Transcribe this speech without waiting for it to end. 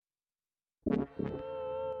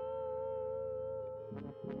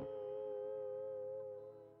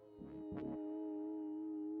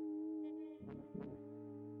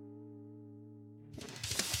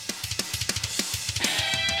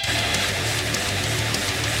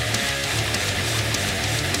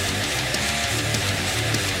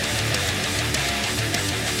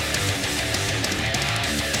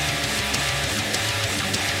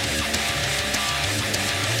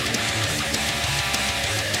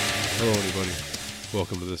Hello, everybody.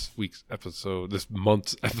 Welcome to this week's episode, this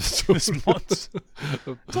month's episode. This month.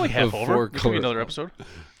 It's only half over. Give me another episode.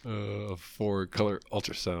 Four color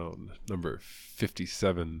ultrasound, number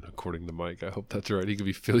 57, according to Mike. I hope that's right. He could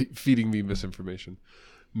be feeding me misinformation.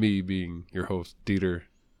 Me being your host, Dieter.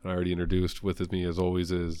 I already introduced. With me, as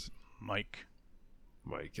always, is Mike.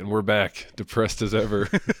 And we're back, depressed as ever,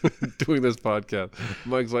 doing this podcast.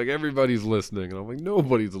 Mike's like, everybody's listening. And I'm like,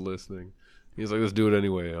 nobody's listening. He's like, let's do it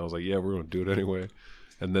anyway. And I was like, yeah, we're going to do it anyway.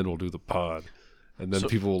 And then we'll do the pod. And then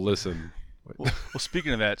people will listen. Well,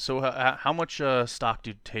 speaking of that, so how much stock do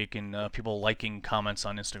you take in people liking comments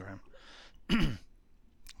on Instagram?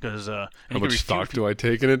 Because how much stock do I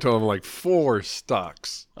take in it? Until I'm like 4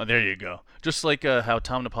 stocks. Oh, there you go. Just like how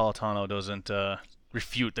Tom Napolitano doesn't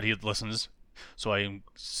refute that he listens. So I'm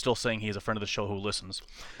still saying he's a friend of the show who listens.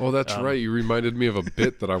 Oh, that's right. You reminded me of a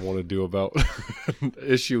bit that I want to do about an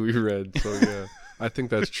issue we read. So, yeah, I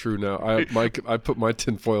think that's true now. I put my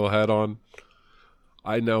tinfoil hat on.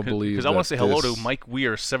 I now believe because I want to say hello to Mike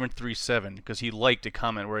Weir 737 because he liked a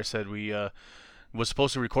comment where I said we was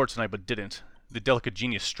supposed to record tonight but didn't. The delicate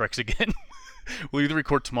genius strikes again. We'll either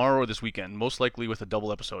record tomorrow or this weekend, most likely with a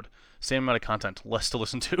double episode. Same amount of content, less to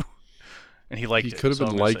listen to. And he liked it. He could have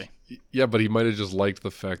been like, yeah, but he might have just liked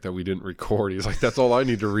the fact that we didn't record. He's like, that's all I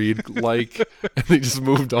need to read, and he just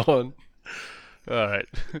moved on. All right.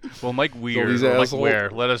 Well, Mike Weir, Mike Ware,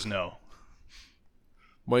 let us know.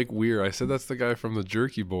 Mike Weir, I said that's the guy from the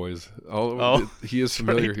Jerky Boys. He is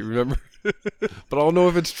familiar. Right. You remember? But I don't know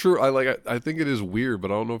if it's true. I think it is weird,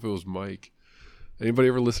 but I don't know if it was Mike. Anybody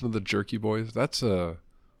ever listen to the Jerky Boys?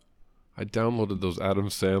 I downloaded those Adam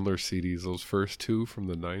Sandler CDs, those first 2 from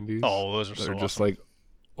the 90s. Oh, those are so awesome. Just like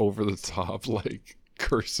over the top, like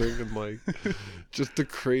cursing and like just the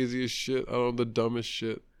craziest shit. I don't know, the dumbest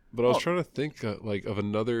shit. But I was trying to think like of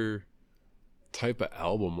another type of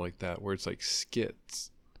album like that where it's like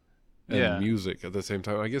skits and music at the same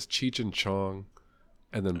time. I guess Cheech and Chong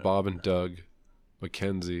and then Bob and Doug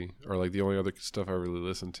Mackenzie are like the only other stuff I really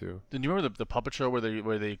listened to. Did you remember the puppet show where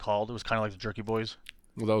they called? It was kind of like the Jerky Boys.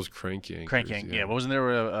 Well, that was Crank Yankers. Crank Yankers, yeah. But wasn't there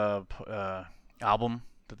a album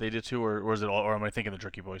that they did too, or was it all? Or am I thinking the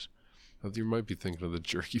Jerky Boys? You might be thinking of the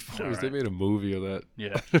Jerky Boys. Right. They made a movie of that.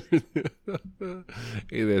 Yeah.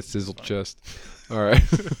 Hey, that sizzle chest. All right.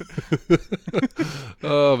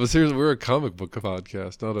 But seriously, we're a comic book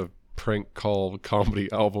podcast, not a prank call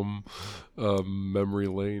comedy album memory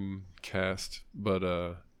lane cast. But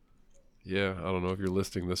yeah, I don't know if you're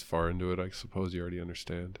listening this far into it. I suppose you already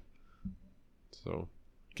understand. So,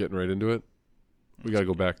 getting right into it. We gotta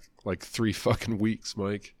go back like 3 fucking weeks,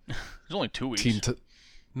 Mike. There's only 2 weeks.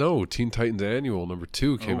 Teen Titans Annual number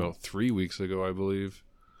 2 came out 3 weeks ago, I believe.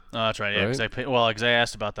 Oh, that's right. Yeah, because I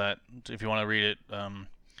asked about that. If you want to read it,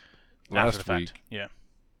 last week. Yeah.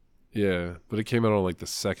 Yeah, but it came out on like the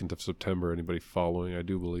 2nd of September. Anybody following? I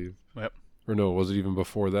do believe. Yep. Or no, was it even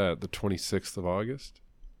before that? The 26th of August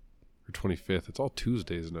or 25th? It's all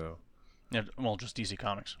Tuesdays now. Yeah. Well, just DC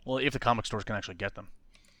Comics. Well, if the comic stores can actually get them.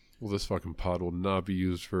 Well, this fucking pod will not be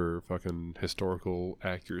used for fucking historical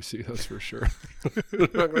accuracy, that's for sure. They're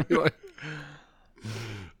not going to be like,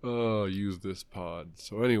 oh, use this pod.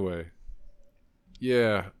 So anyway,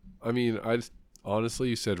 yeah, I mean, honestly,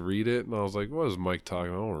 you said read it, and I was like, what is Mike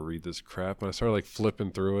talking about? I don't want to read this crap. And I started like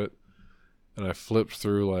flipping through it, and I flipped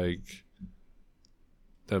through like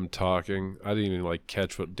them talking. I didn't even like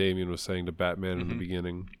catch what Damian was saying to Batman in the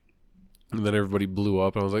beginning. And then everybody blew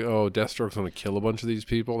up, and I was like, oh, Deathstroke's going to kill a bunch of these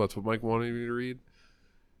people? That's what Mike wanted me to read?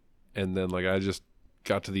 And then, like, I just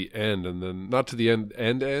got to the end, and then, not to the end,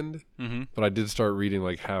 but I did start reading,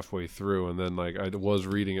 like, halfway through, and then, like, I was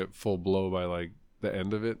reading it full blow by, like, the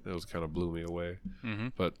end of it. It was kind of blew me away.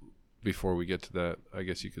 But before we get to that, I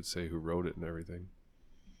guess you could say who wrote it and everything.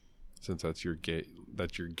 Since that's your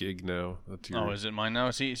gig now. Oh, is it mine now?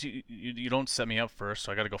 See you don't set me up first,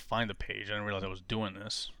 so I got to go find the page. I didn't realize I was doing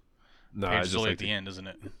this. No, it's just only at the end, isn't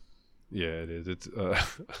it? Yeah, it is. It's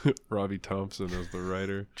Robbie Thompson as the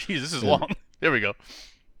writer. Jeez, this is long. There we go.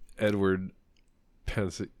 Edward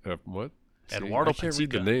Pensica. What? Eduardo I can't Pensica.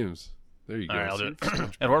 read the names. There you go. All right, I'll do it.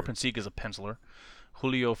 Eduardo Pensica is a penciler.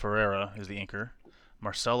 Julio Ferreira is the inker.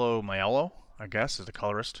 Marcelo Maiello, I guess, is the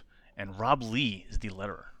colorist. And Rob Lee is the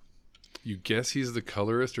letterer. You guess he's the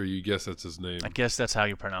colorist, or you guess that's his name? I guess that's how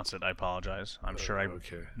you pronounce it. I apologize. I'm sure I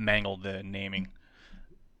mangled the naming.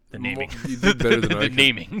 The naming. You did better than I could. The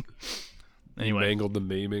naming. Anyway. You mangled the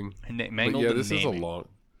naming. Mangled the this naming.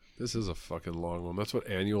 This is a fucking long one. That's what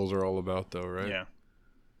annuals are all about, though, right? Yeah.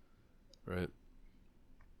 Right.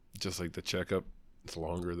 Just like the checkup, it's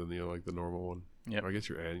longer than the normal one. Yeah. I guess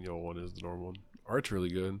your annual one is the normal one. Art's really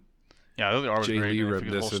good. Yeah, I thought the art was Jay great. Lee I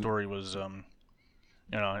figured the whole reminiscent. story was,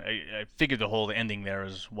 I figured the whole ending there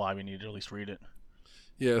is why we needed to at least read it.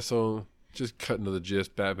 Yeah, so just cutting to the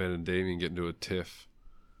gist, Batman and Damian get into a tiff.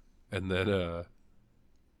 And then,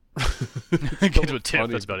 Get to a tip,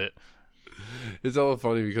 that's about it. It's all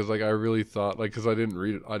funny because, like, I really thought, like, because I didn't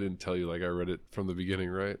read it, I didn't tell you, like, I read it from the beginning,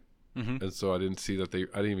 right? Mm-hmm. And so I didn't see that I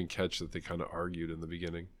didn't even catch that they kind of argued in the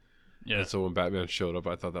beginning. Yeah. And so when Batman showed up,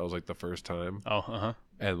 I thought that was, like, the first time. Oh, uh-huh.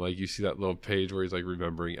 And, like, you see that little page where he's, like,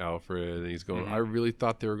 remembering Alfred, and he's going, Mhm. I really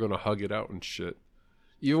thought they were going to hug it out and shit.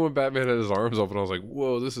 Even when Batman had his arms open, I was like,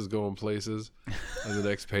 whoa, this is going places. And the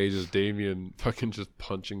next page is Damian fucking just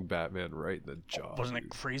punching Batman right in the jaw. Wasn't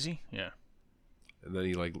dude. that crazy? Yeah. And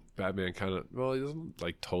then Batman kind of, well, he doesn't,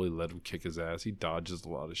 like, totally let him kick his ass. He dodges a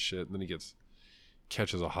lot of shit, and then he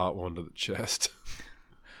catches a hot one to the chest.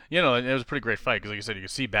 You know, it was a pretty great fight because, like you said, you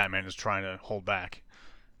could see Batman is trying to hold back,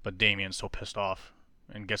 but Damian's so pissed off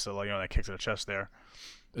and gets the, that kick to the chest there.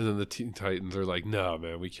 And then the Teen Titans are like, no,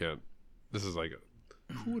 man, we can't. This is like,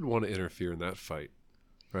 who would want to interfere in that fight,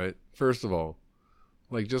 right? First of all,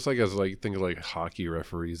 like, just like as, like, think of, like, hockey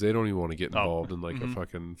referees, they don't even want to get involved in, like, a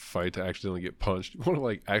fucking fight to accidentally get punched. You want to,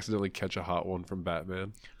 like, accidentally catch a hot one from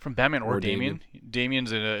Batman. From Batman or Damian.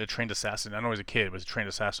 Damian's a trained assassin. I know he's a kid, but he's a trained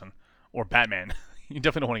assassin. Or Batman. You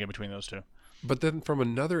definitely don't want to get between those two. But then from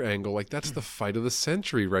another angle, like, that's the fight of the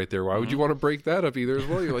century right there. Why would you want to break that up either as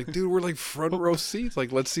well? You're like, dude, we're like front row seats.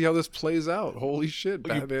 Like, let's see how this plays out. Holy shit,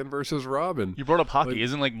 Batman versus Robin. You brought up hockey. Like-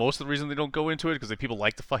 Isn't, like, most of the reason they don't go into it because people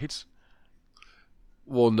like the fights?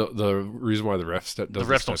 Well, no, the reason why the refs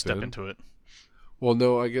Don't step into it. Well,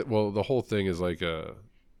 no, the whole thing is like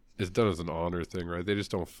it's done as an honor thing, right? They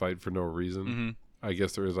just don't fight for no reason. Mm-hmm. I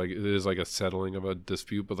guess it is like a settling of a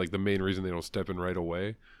dispute, but, like, the main reason they don't step in right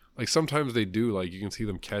away, like, sometimes they do, like, you can see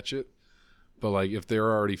them catch it, but, like, if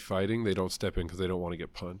they're already fighting, they don't step in because they don't want to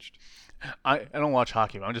get punched. I don't watch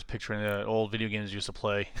hockey, but I'm just picturing the old video games you used to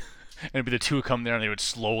play. And it'd be the two who come there and they would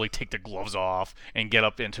slowly take their gloves off and get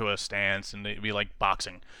up into a stance and it'd be like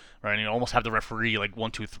boxing, right? And you almost have the referee like 1,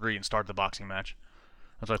 2, 3 and start the boxing match.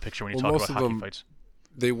 That's what I picture when you talk most about of hockey them- fights.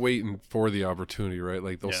 They wait for the opportunity, right?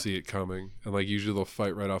 Like, they'll Yeah. see it coming, and, like, usually they'll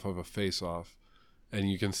fight right off of a face-off,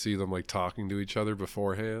 and you can see them, like, talking to each other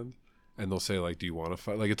beforehand, and they'll say, like, do you want to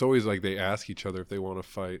fight? Like, it's always like they ask each other if they want to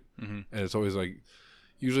fight, Mm-hmm. and it's always like,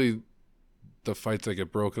 usually the fights that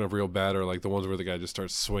get broken up real bad are, like, the ones where the guy just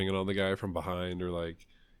starts swinging on the guy from behind, or, like,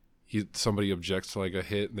 somebody objects to, like, a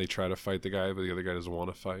hit and they try to fight the guy, but the other guy doesn't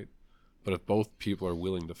want to fight. But if both people are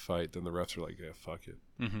willing to fight, then the refs are like, yeah, fuck it.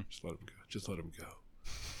 Mm-hmm. Just let him go.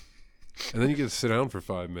 And then you get to sit down for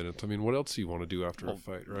 5 minutes. I mean, what else do you want to do after Well, a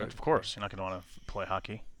fight, right? Of course, you're not going to want to play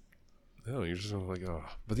hockey. No, you're just like, oh.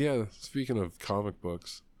 But yeah, speaking of comic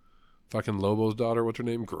books, fucking Lobo's daughter, what's her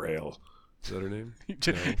name? Grail. Is that her name?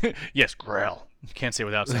 Yes, Grail. You can't say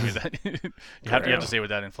without saying that. you have to say it with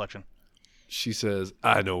that inflection. She says,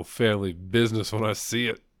 I know family business when I see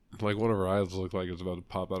it. Like, one of her eyes looked like it's about to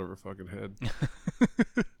pop out of her fucking head.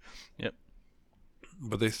 Yep.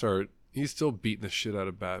 But he's still beating the shit out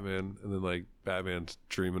of Batman, and then, like, Batman's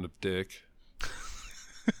dreaming of Dick.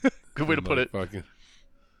 Good way to And, put like, it. Fucking,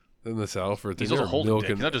 then this Alfred thing. He's also they're holding Dick.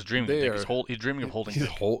 milking- He's not just dreaming of they Dick. are- He's dreaming of holding he's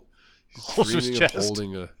Dick. He's Holds his dreaming of chest.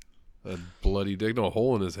 holding a bloody dick. No, a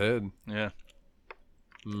hole in his head. Yeah.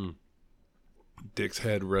 Dick's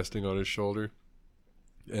head resting on his shoulder.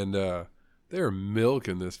 And they're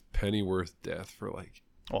milking this Pennyworth death for, like,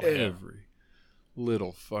 Oh, yeah. every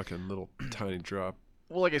little tiny drop.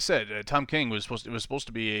 Well, like I said, Tom King was supposed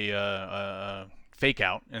to be a fake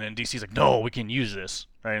out, and then DC's like, no, we can use this,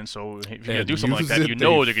 right? And so if you're gonna do something like that, you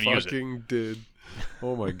know they're gonna use it. Fucking did.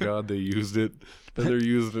 Oh my god, they used it. And they're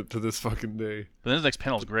using it to this fucking day. But then the next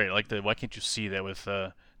panel is great. I like the why can't you see that with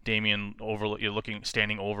Damian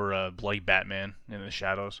standing over bloody Batman in the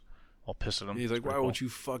shadows, all pissed at him. He's It's like, pretty why cool. won't you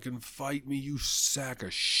fucking fight me, you sack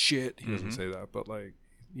of shit? He doesn't say that, but, like,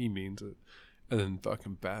 he means it. And then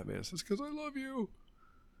fucking Batman says, because I love you.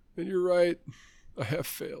 And you're right. I have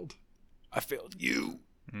failed. I failed you.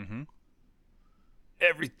 Mm-hmm.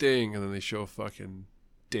 Everything. And then they show fucking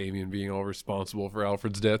Damian being all responsible for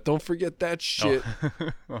Alfred's death. Don't forget that shit.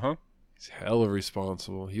 Uh-huh. He's hella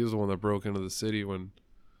responsible. He was the one that broke into the city when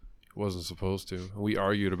he wasn't supposed to. And we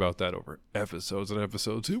argued about that over episodes and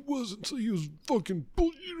episodes. It wasn't, so he was fucking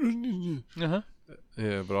bullshit. Uh-huh.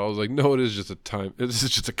 Yeah, but I was like, no, it is just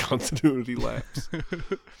a continuity lapse.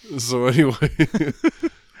 So anyway.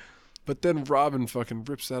 But then Robin fucking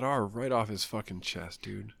rips that R right off his fucking chest,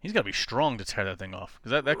 dude. He's got to be strong to tear that thing off.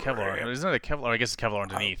 Because that Kevlar, isn't that a Kevlar? I guess it's Kevlar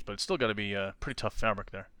underneath, but it's still got to be pretty tough fabric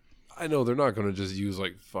there. I know they're not going to just use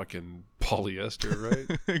like fucking polyester,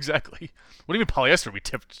 right? Exactly. What do you mean polyester would be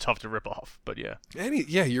tough to rip off? But yeah.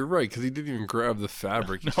 Yeah, you're right, because he didn't even grab the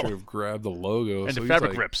fabric. He No. should have grabbed the logo. And so the he's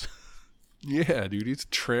fabric like, rips. Yeah, dude, he's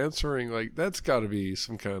transferring, like, that's got to be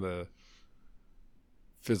some kind of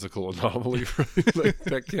physical anomaly, right? Like,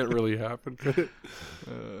 that can't really happen, could it?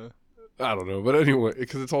 I don't know, but anyway,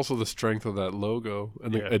 because it's also the strength of that logo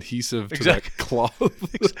and the adhesive to that cloth.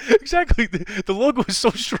 Exactly. The logo is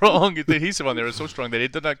so strong. The adhesive on there is so strong that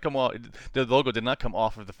it did not come off. The logo did not come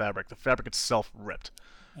off of the fabric. The fabric itself ripped.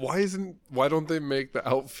 Why don't they make the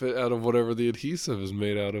outfit out of whatever the adhesive is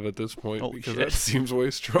made out of at this point? Holy because shit. that seems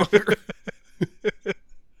way stronger.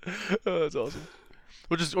 Oh, that's awesome.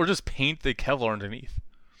 Or just paint the Kevlar underneath.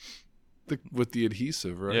 With the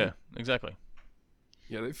adhesive, right? Yeah, exactly.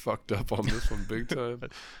 Yeah, they fucked up on this one big time.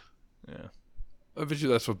 Yeah. I bet you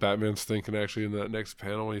that's what Batman's thinking actually in that next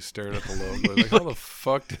panel when he's staring at the logo. Like, how the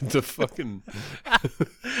fuck did the fucking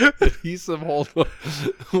adhesive hold on?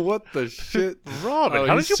 What the shit? Robin,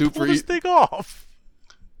 how did you pull this thing off?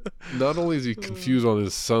 Not only is he confused on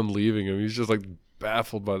his son leaving him, he's just like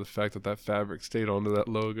baffled by the fact that fabric stayed onto that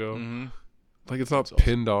logo. Mm-hmm. Like it's not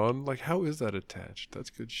pinned on. Like, how is that attached? That's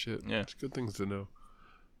good shit. Yeah. It's good things to know.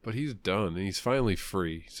 But he's done, and he's finally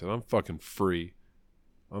free. He said, I'm fucking free.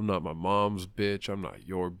 I'm not my mom's bitch. I'm not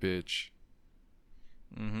your bitch.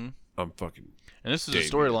 Mm-hmm. I'm fucking And this is a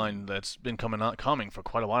storyline that's been coming for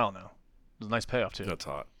quite a while now. It's a nice payoff, too. That's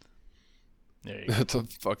hot. There you go. That's a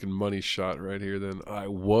fucking money shot right here then. I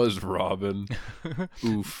was Robin.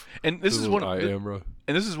 Oof. And this is one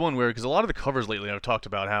And this is one where, because a lot of the covers lately I've talked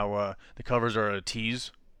about how the covers are a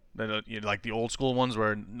tease. That like the old school ones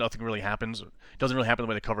where nothing really happens. It doesn't really happen the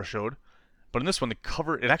way the cover showed. But in this one, the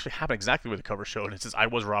cover, it actually happened exactly the way the cover showed. It says, I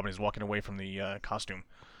was Robin. He's walking away from the costume.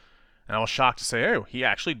 And I was shocked to say, oh, he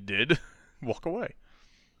actually did walk away.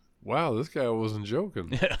 Wow, this guy wasn't joking.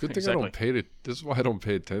 Yeah, good thing exactly. I don't pay it. This is why I don't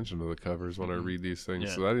pay attention to the covers when I read these things.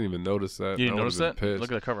 Yeah. So I didn't even notice that. You didn't notice that? Pissed.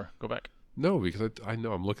 Look at the cover. Go back. No, because I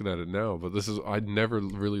know I'm looking at it now, but I never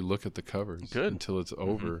really look at the covers until it's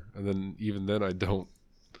over, and then even then I don't.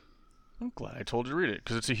 I'm glad I told you to read it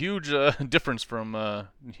because it's a huge difference from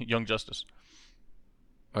Young Justice.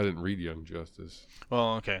 I didn't read Young Justice.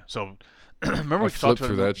 Well, okay, so remember I we flipped talked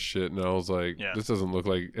through about that shit, and I was like, "This doesn't look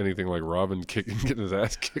like anything like Robin getting his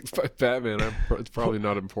ass kicked by Batman. It's probably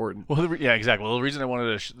not important." Well, yeah, exactly. Well, the reason I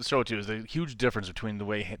wanted to show it to you is the huge difference between the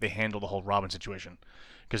way they handle the whole Robin situation.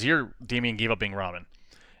 Because here, Damian gave up being Robin,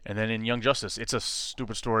 and then in Young Justice, it's a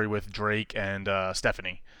stupid story with Drake and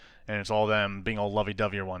Stephanie, and it's all them being all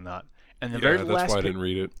lovey-dovey or whatnot. And that's why I didn't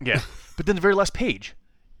read it. Yeah, but then the very last page,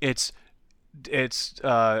 it's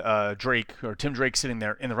Drake or Tim Drake sitting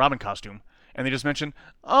there in the Robin costume, and they just mention,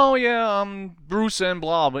 oh yeah, Bruce and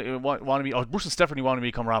blah want to be, Bruce and Stephanie want to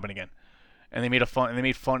become Robin again, and they made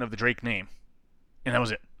fun of the Drake name, and that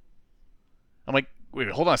was it. I'm like, wait,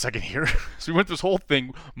 hold on a second here. So we went through this whole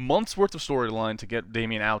thing, months worth of storyline to get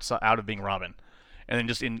Damian out of being Robin, and then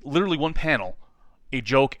just in literally one panel, a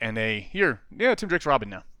joke and Tim Drake's Robin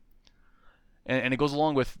now. And it goes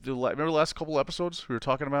along with remember the last couple episodes we were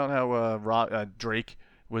talking about how Drake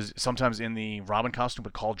was sometimes in the Robin costume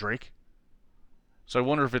but called Drake. So I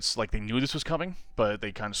wonder if it's like they knew this was coming, but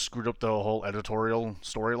they kind of screwed up the whole editorial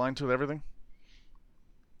storyline to everything.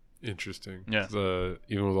 Interesting. Yeah.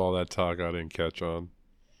 Even with all that talk, I didn't catch on.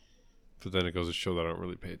 But then it goes to show that I don't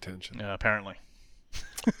really pay attention. Apparently.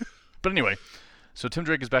 But anyway, so Tim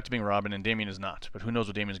Drake is back to being Robin and Damian is not. But who knows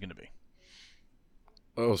what Damian's going to be.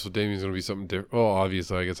 Oh, so Damian's going to be something different. Oh,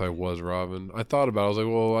 obviously, I guess I was Robin. I thought about it. I was like,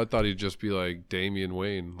 well, I thought he'd just be like Damian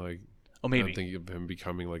Wayne. Like, oh, maybe. I'm thinking of him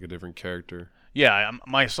becoming like a different character. Yeah,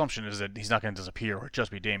 my assumption is that he's not going to disappear or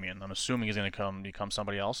just be Damian. I'm assuming he's going to become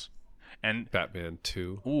somebody else. And Batman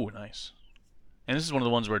 2. Ooh, nice. And this is one of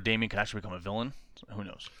the ones where Damian could actually become a villain. So who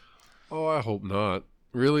knows? Oh, I hope not.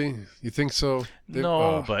 Really? You think so?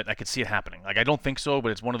 No, but I could see it happening. Like, I don't think so,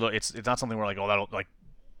 but it's one of the. It's not something where like, oh, that'll like,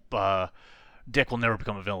 Dick will never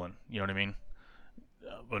become a villain. You know what I mean?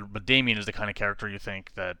 But Damian is the kind of character you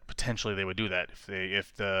think that potentially they would do that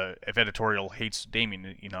if editorial hates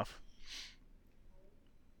Damian enough.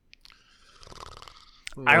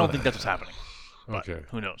 I don't think that's what's happening. But okay.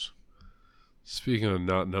 Who knows? Speaking of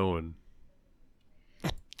not knowing,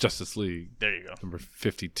 Justice League. There you go. Number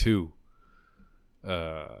 52.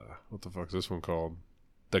 What the fuck is this one called?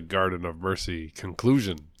 The Garden of Mercy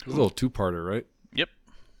Conclusion. It was a little two-parter, right? Yep.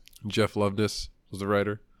 Jeff Loveness was the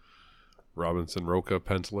writer. Robinson Roca,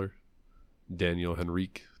 penciler. Daniel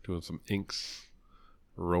Henrique doing some inks.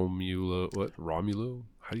 Romulo.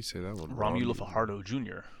 How do you say that one? Romulo Fajardo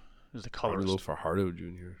Jr. is the Arlo colorist. Fajardo Jr.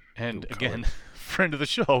 And doing again, color. friend of the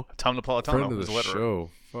show, Tom Napolitano. Friend of was the letterer. show.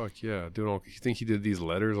 Fuck yeah. Doing all. You think he did these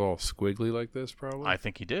letters all squiggly like this? Probably. I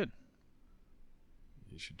think he did.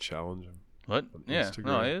 You should challenge him. What? On Yeah. Instagram.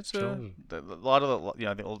 No, it's Challenge a lot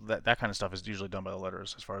of that kind of stuff is usually done by the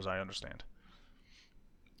letters, as far as I understand.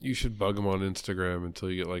 You should bug him on Instagram until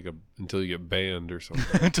you get banned or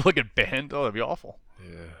something. Until I get banned. Oh, that'd be awful.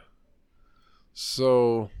 Yeah.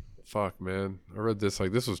 So, fuck, man. I read this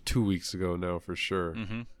this was 2 weeks ago now for sure.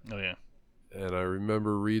 Mm-hmm. Oh yeah. And I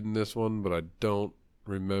remember reading this one, but I don't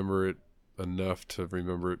remember it enough to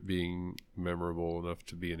remember it being memorable enough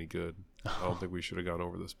to be any good. I don't think we should have gone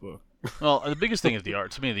over this book. Well, the biggest thing is the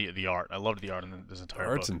art. To me, the art. I loved the art in this entire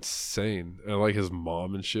Art's book. insane. And I like his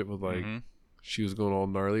mom and shit with Mm-hmm. she was going all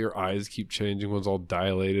gnarly. Her eyes keep changing. One's all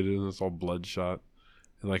dilated and it's all bloodshot.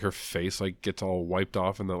 And her face gets all wiped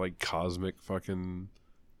off in that cosmic fucking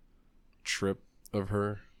trip of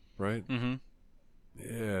her, right? Mm-hmm.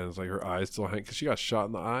 Yeah, it's her eyes still hang because she got shot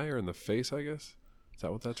in the eye or in the face, I guess. Is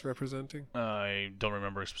that what that's representing? I don't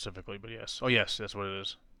remember specifically, but yes. Oh yes, that's what it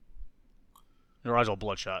is. Her eyes all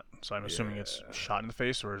bloodshot, so I'm assuming it's shot in the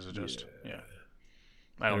face, or is it just yeah?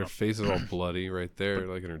 I don't And know. her face is all bloody right there,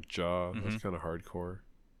 in her jaw. Mhm. That's kind of hardcore.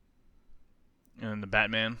 And the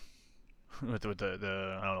Batman with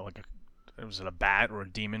the I don't know, was it a bat or a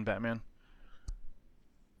demon Batman?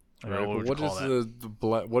 I don't know, Right, what but would you what call is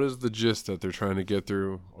that? what is the gist that they're trying to get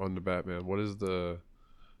through on the Batman? What is the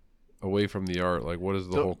away from the art? What is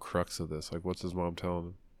the So- whole crux of this? What's his mom telling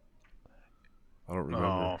him? I don't remember.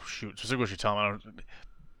 Oh shoot! Specifically, what you tell me.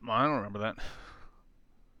 I don't remember that.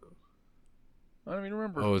 I don't even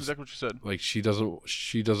remember Oh, it's- exactly what you said.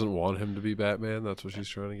 She doesn't want him to be Batman. That's what she's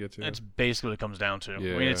trying to get to. That's basically what it comes down to. I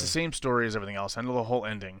mean, it's Yeah. the same story as everything else. I know the whole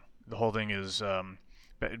ending. The whole thing is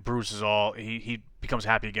Bruce is all he becomes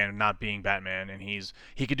happy again not being Batman, and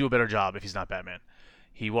he could do a better job if he's not Batman.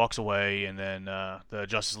 He walks away, and then the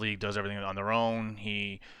Justice League does everything on their own.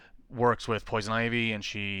 He works with Poison Ivy, and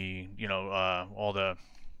she, all the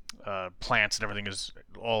plants and everything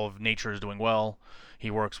all of nature is doing well. He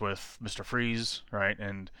works with Mr. Freeze, right,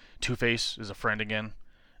 and Two-Face is a friend again,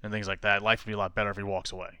 and things like that. Life would be a lot better if he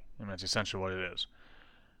walks away. I mean, that's essentially what it is,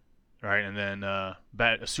 right? And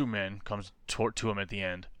then Superman comes to him at the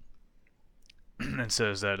end and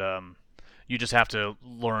says that you just have to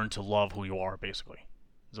learn to love who you are, basically.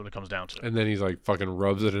 Is what it comes down to. And then he's fucking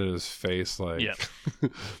rubs it in his face Yeah.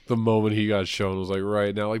 the moment he got shown was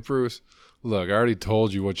right now Bruce, look, I already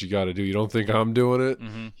told you what you got to do. You don't think I'm doing it?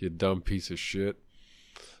 Mm-hmm. You dumb piece of shit.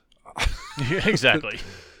 Yeah, exactly.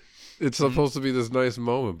 It's supposed to be this nice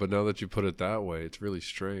moment, but now that you put it that way, it's really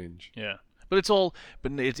strange. Yeah, but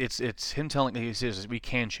it's him telling. He says we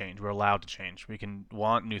can change. We're allowed to change. We can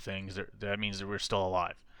want new things. That means that we're still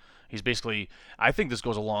alive. He's basically. I think this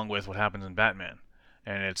goes along with what happens in Batman,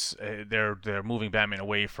 and it's they're moving Batman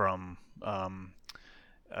away from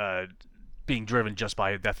being driven just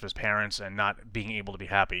by the death of his parents and not being able to be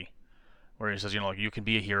happy. Where he says, you can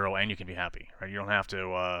be a hero and you can be happy, right? You don't have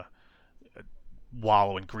to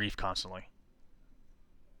wallow in grief constantly.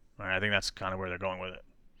 Right? I think that's kind of where they're going with it.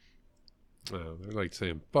 They're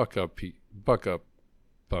saying, buck up, Pete. Buck up,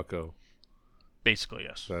 bucko. Basically,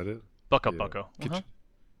 yes. Is that it? Buck up, Yeah. bucko.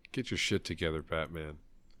 Get your shit together, Batman.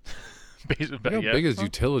 Basically, Look how yeah. big his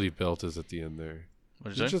utility belt is at the end there.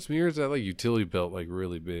 What Is did you it say? just me or is that utility belt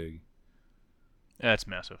really big? Yeah, it's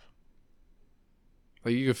massive.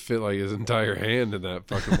 You could fit his entire hand in that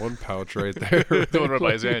fucking one pouch right there. The one right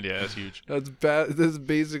by his hand, yeah, that's huge. That's bad. This is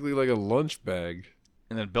basically like a lunch bag.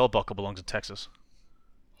 And then belt buckle belongs to Texas.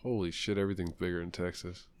 Holy shit, everything's bigger in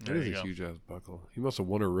Texas. There That is you a go. huge ass buckle. He must have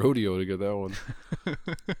won a rodeo to get that one.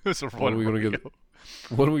 It's a When are we gonna get?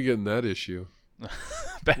 When are we getting that issue?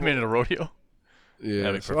 Batman in a rodeo? Yeah,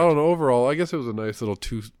 That'd be so I don't know. Overall, I guess it was a nice little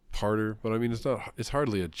two-parter, but I mean, it's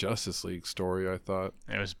hardly a Justice League story. I thought.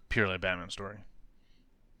 It was purely a Batman story.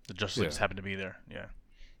 The Justice League just happened to be there, yeah.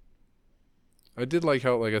 I did like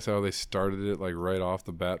how, I said, how they started it right off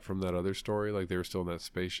the bat from that other story. They were still in that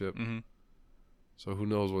spaceship. Mm-hmm. So who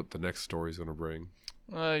knows what the next story is going to bring?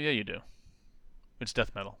 Yeah, you do. It's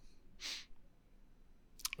death metal.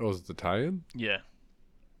 Oh, is it the tie-in? Yeah.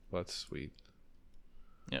 Well, that's sweet.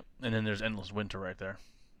 Yep. And then there's Endless Winter right there,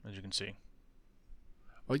 as you can see.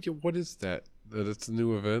 Oh, yeah, what is that? That it's a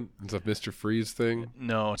new event? It's a Mr. Freeze thing?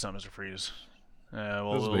 No, it's not Mr. Freeze. Doesn't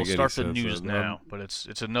We'll make any start the sense, news then. now, but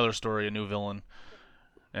it's another story, a new villain,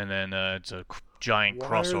 and then it's a giant Why are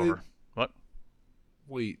crossover. they- What?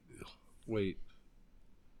 Wait.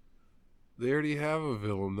 They already have a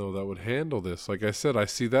villain, though, that would handle this. Like I said, I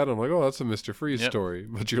see that, I'm like, oh, that's a Mr. Freeze Yep. story.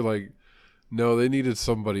 But you're like, No, they needed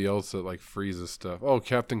somebody else that like freezes stuff. Oh,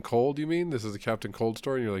 Captain Cold, you mean? This is a Captain Cold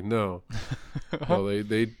story? And you're like, no. No,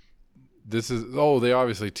 they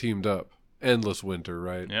obviously teamed up. Endless Winter,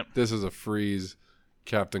 right? Yep. This is a freeze,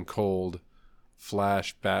 Captain Cold,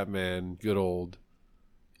 Flash, Batman, good old,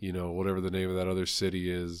 whatever the name of that other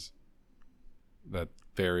city is that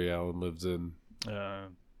Barry Allen lives in.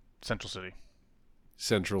 Central City.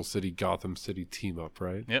 Central City, Gotham City team up,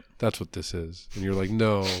 right? Yep. That's what this is. And you're like,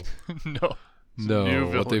 no. No.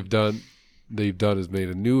 What they've done is made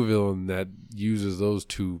a new villain that uses those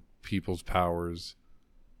two people's powers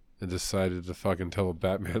and decided to fucking tell a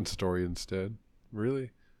Batman story instead. Really?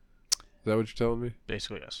 Is that what you're telling me?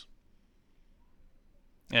 Basically, yes.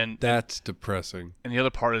 And that's depressing. And the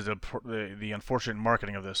other part is the unfortunate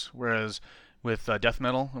marketing of this. Whereas with Death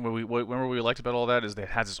Metal, remember we liked about all that is that it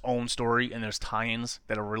has its own story and there's tie-ins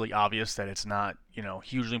that are really obvious that it's not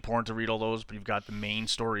hugely important to read all those, but you've got the main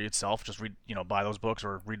story itself. Just read buy those books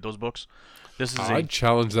or read those books. This is I'd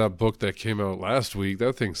challenge that book that came out last week.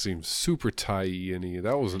 That thing seems super tie-in-y.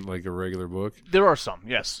 That wasn't like a regular book. There are some,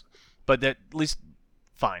 yes, but that at least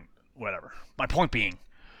fine, whatever. My point being,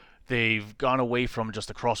 they've gone away from just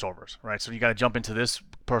the crossovers, right? So you got to jump into this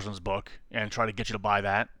person's book and try to get you to buy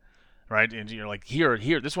that. Right, and you're like, here.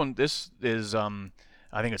 This is,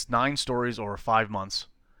 I think it's 9 stories over 5 months,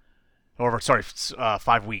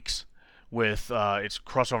 5 weeks, with it's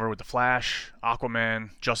crossover with the Flash, Aquaman,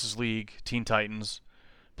 Justice League, Teen Titans,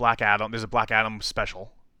 Black Adam. There's a Black Adam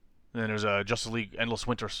special, and then there's a Justice League Endless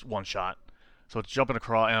Winter one shot. So it's jumping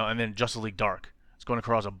across, and then Justice League Dark. It's going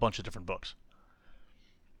across a bunch of different books,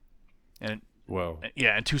 and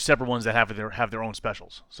and 2 separate ones that have their own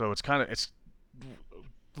specials. So it's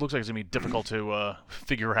looks like it's going to be difficult to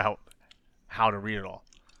figure out how to read it all.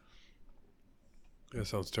 That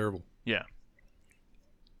sounds terrible. Yeah.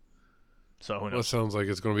 So who knows? Well, it sounds like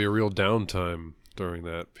it's going to be a real downtime during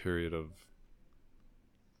that period of,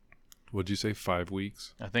 what'd you say, 5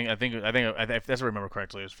 weeks? I think if that's I remember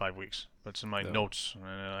correctly, it's 5 weeks. But it's in my notes, and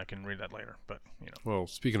I can read that later. But Well,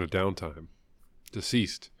 speaking of downtime,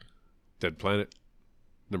 Deceased, Dead Planet,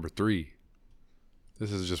 number 3.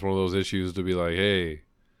 This is just one of those issues to be like, hey,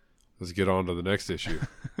 let's get on to the next issue.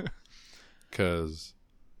 Because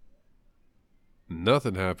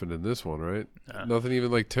nothing happened in this one, right? Nothing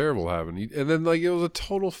even like terrible happened. And then like it was a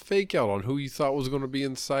total fake out on who you thought was going to be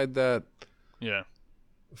inside that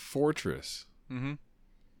fortress. Mm-hmm.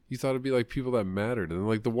 You thought it'd be like people that mattered. And then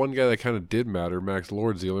like the one guy that kind of did matter, Max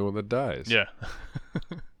Lord's the only one that dies. Yeah.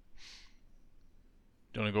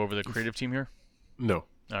 Do you want to go over the creative team here? No.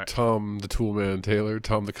 All right. Tom the Tool Man Taylor,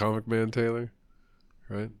 Tom the Comic Man Taylor,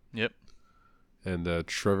 right? Yep. And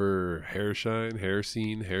Trevor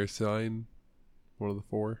Hairsine, one of the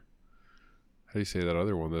 4. How do you say that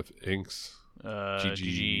other one that inks?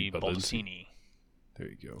 Gigi Baldacini. There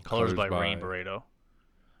you go. Colors by Rain Barreto.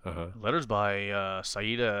 Uh-huh. Letters by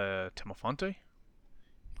Saida Temofonte. I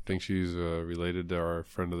think she's related to our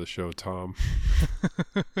friend of the show, Tom.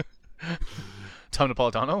 Tom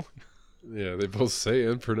Napolitano? Yeah, they both say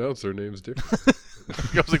and pronounce their names different.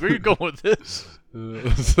 I was like, where are you going with this?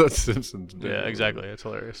 That's Simpsons. Yeah, exactly. That's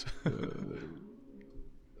hilarious.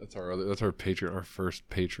 That's our Patreon, our first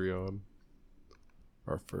Patreon,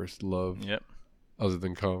 our first love. Yep. Other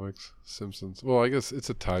than comics, Simpsons. Well, I guess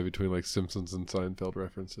it's a tie between like Simpsons and Seinfeld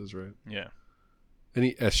references, right? Yeah.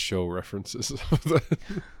 Any S show references?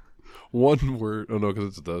 One word. Oh no, because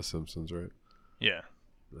it's the Simpsons, right? Yeah.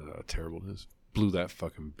 Terribleness. Blew that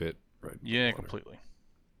fucking bit right. Yeah, completely.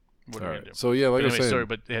 What are you gonna do? So yeah, like anyway, I said, sorry,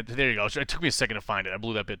 but there you go. It took me a second to find it. I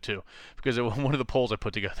blew that bit too, because one of the polls I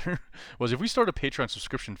put together was, if we start a Patreon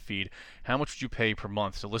subscription feed, how much would you pay per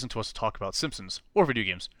month to listen to us talk about Simpsons or video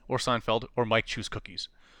games or Seinfeld or Mike Choose Cookies?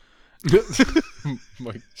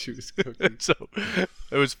 Mike Choose Cookies. So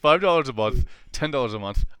it was $5 a month, $10 a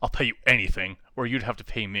month. I'll pay you anything, or you'd have to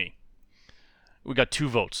pay me. We got 2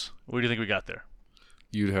 votes. What do you think we got there?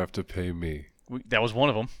 You'd have to pay me. That was one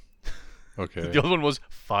of them. Okay. The other one was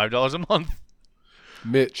 $5 a month.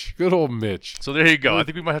 Mitch. Good old Mitch. So there you go. I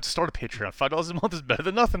think we might have to start a Patreon. $5 a month is better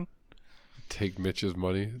than nothing. Take Mitch's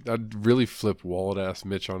money. I'd really flip wallet-ass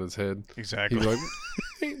Mitch on his head. Exactly. He'd be like,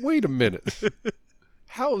 hey, wait a minute.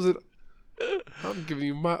 How is it? I'm giving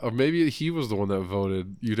you my... Or maybe he was the one that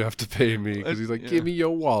voted, you'd have to pay me. Because he's like, give me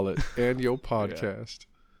your wallet and your podcast. Yeah.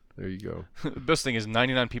 There you go. The best thing is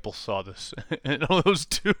 99 people saw this. And all those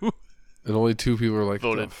 2... And only 2 people are like,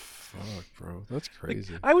 voted. Oh, fuck, bro. That's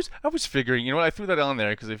crazy. Like, I was figuring, I threw that on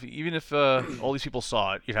there because even if all these people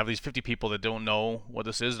saw it, you'd have these 50 people that don't know what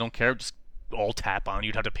this is, don't care, just all tap on.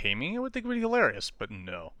 You'd have to pay me. I would think it would be hilarious, but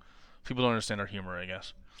no. People don't understand our humor, I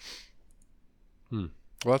guess.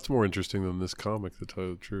 Well, that's more interesting than this comic, to tell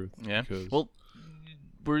you the truth. Yeah. Because Well,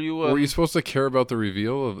 were you? were you supposed to care about the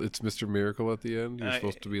reveal of it's Mr. Miracle at the end? You're I-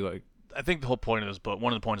 supposed to be like, I think the whole point of this book,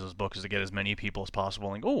 one of the points of this book, is to get as many people as possible.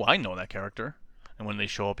 Like, oh, I know that character, and when they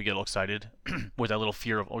show up, you get all excited with that little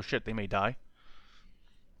fear of, oh shit, they may die.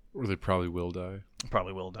 or they probably will die.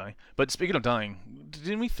 Probably will die. But speaking of dying,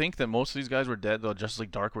 didn't we think that most of these guys were dead? Though Justice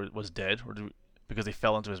League Dark was dead, or because they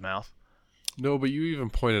fell into his mouth? No, but you even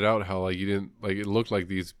pointed out how like you didn't like it looked like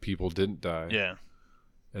these people didn't die. Yeah.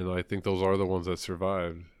 And I think those are the ones that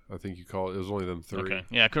survived. I think you call it was only them 3. Okay.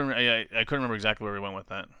 Yeah, I couldn't remember exactly where we went with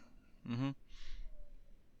that. Mm-hmm.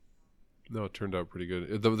 No, it turned out pretty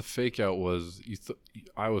good. The fake out was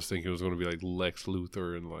I was thinking it was going to be like Lex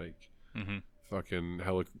Luthor and like Mm-hmm. fucking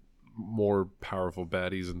hella more powerful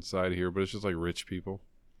baddies inside here, but it's just like rich people.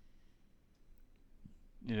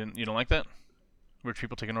 You don't like that? Rich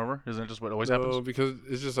people taking over? Isn't it just what always No, happens? because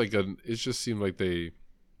it's just like it just seemed like it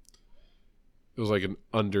was like an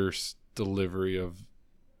under delivery of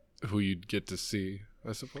who you'd get to see,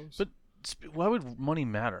 I suppose. But why would money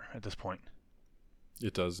matter at this point?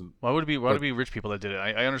 It doesn't. Why would it be rich people that did it?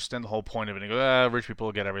 I understand the whole point of it. And go, rich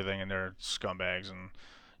people get everything and they're scumbags, and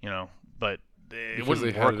but it Because wouldn't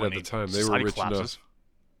they had work it when at the time. They were society rich collapses. enough.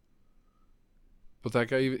 But that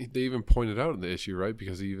guy, they even pointed out in the issue, right?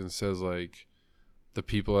 Because he even says like the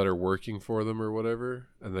people that are working for them or whatever,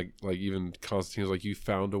 and like even Constantine's like, you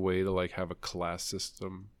found a way to like have a class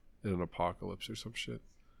system in an apocalypse or some shit.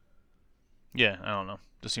 Yeah, I don't know.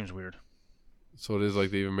 Just seems weird. So it is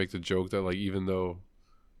like they even make the joke that like even though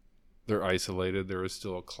they're isolated, there is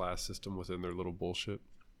still a class system within their little bullshit.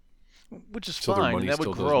 Which is So their fine. money That would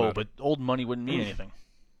still does grow, matter. but old money wouldn't mean anything.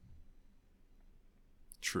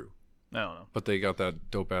 True. I don't know. But they got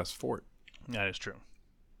that dope ass fort. That is true.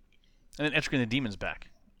 And then Etrigan the Demon's back.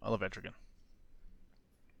 I love Etrigan.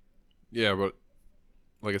 Yeah, but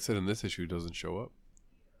like I said, in this issue, he doesn't show up.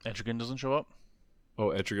 Etrigan doesn't show up? Oh,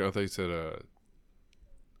 Etrigan. I thought you said,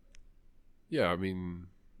 yeah, I mean,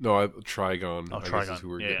 no, Trigon. Oh, I guess Trigon. is who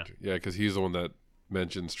we're Yeah, getting to. Yeah, because he's the one that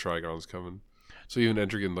mentions Trigon's coming. So even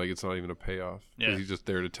Etrigan, like, it's not even a payoff. Because Yeah. he's just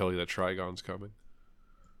there to tell you that Trigon's coming.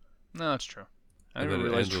 No, that's true. I And didn't then it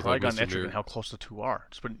realize ends with, like, Trigon and Mr. Etrigan, Mir- how close the two are.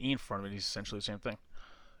 Just put an E in front of it, he's essentially the same thing.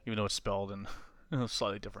 Even though it's spelled and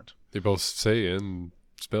slightly different. They both say and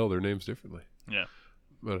spell their names differently. Yeah.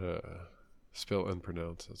 But spell and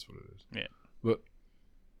pronounce, that's what it is. Yeah. But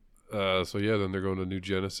so yeah, then they're going to New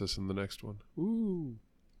Genesis in the next one. Ooh.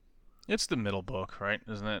 It's the middle book, right?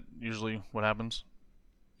 Isn't that usually what happens?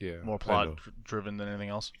 Yeah. More I plot know. driven than anything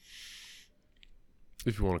else?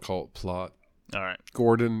 If you want to call it plot. All right.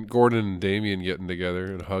 Gordon and Damien getting together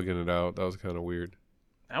and hugging it out. That was kind of weird.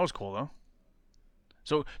 That was cool, though.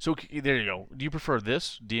 So there you go. Do you prefer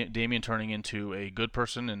this, Damien turning into a good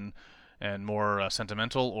person and more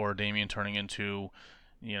sentimental, or Damien turning into,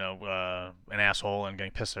 an asshole and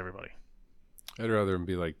getting pissed at everybody? I'd rather him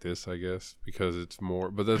be like this, I guess, because it's more.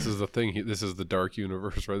 But this is the thing. This is the dark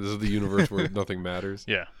universe, right? This is the universe where nothing matters.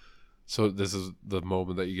 Yeah. So this is the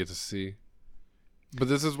moment that you get to see. But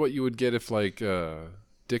this is what you would get if, like,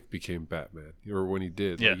 Dick became Batman, or when he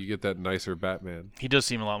did. Yeah. Like, you get that nicer Batman. He does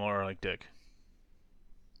seem a lot more like Dick.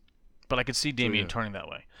 But I could see Damien yeah. turning that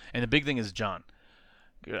way. And the big thing is John.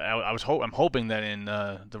 I'm hoping that in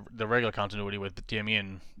the regular continuity with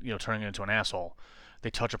Damien, turning into an asshole, they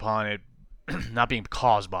touch upon it not being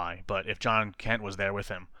caused by, but if John Kent was there with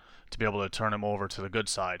him to be able to turn him over to the good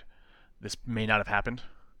side, this may not have happened,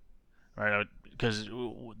 right? Because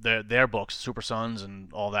their books, Super Sons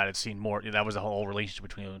and all that, had seen more. That was the whole relationship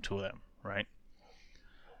between the two of them, right?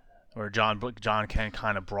 Where John Kent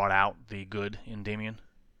kind of brought out the good in Damien.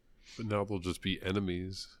 But now they'll just be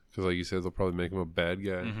enemies. Because, like you said, they'll probably make him a bad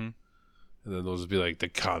guy. Mm-hmm. And then they'll just be like the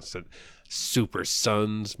constant Super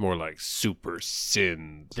Sons, more like Super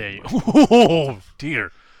Sins. Oh,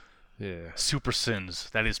 dear. Yeah. Super Sins.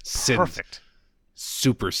 That is Sins. perfect.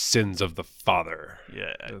 Super Sins of the Father.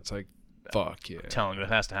 Yeah. And it's like, fuck yeah. I'm telling you,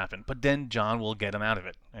 that has to happen. But then John will get him out of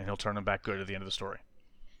it, and he'll turn him back good at the end of the story.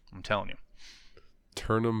 I'm telling you.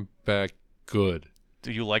 Turn him back good.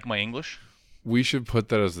 Do you like my English? We should put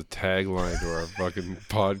that as a tagline to our fucking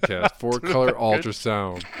podcast. 4-color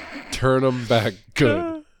ultrasound. Turn them back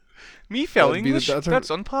good. Me fail That'd be English? that's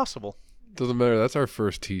That's our- impossible. Doesn't matter. That's our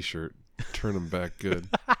first T-shirt. Turn them back good.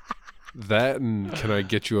 That and can I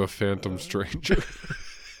get you a Phantom Stranger?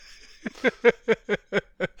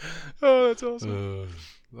 Oh, that's awesome.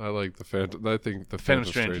 I like the Phantom. I think the Phantom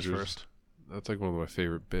Phantom Strangers Strangers. first. That's like one of my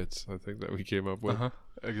favorite bits. I think that we came up with. Uh-huh.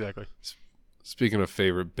 Exactly. Speaking of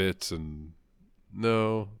favorite bits and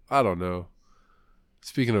no, I don't know.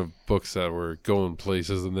 Speaking of books that were going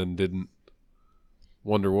places and then didn't.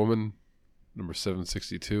 Wonder Woman, number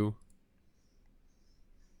 762.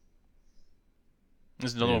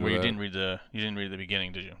 This is another one where you that? didn't read the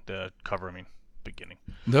beginning, did you? The cover, I mean, beginning.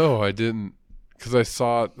 No, I didn't. Because I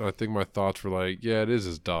saw it, and I think my thoughts were like, yeah, it is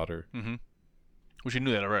his daughter. Mm-hmm. Which you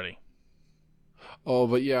knew that already. Oh,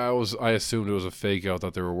 but yeah, I assumed it was a fake out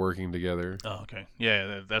that they were working together. Oh, okay.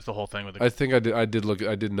 Yeah, that's the whole thing with the. I think I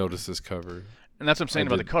did notice this cover. And that's what I'm saying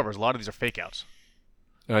about the covers. A lot of these are fake outs.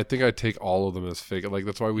 And I think I take all of them as fake. Like,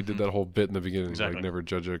 that's why we did that whole bit in the beginning. Exactly. Like, never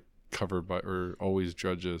judge a cover by, or always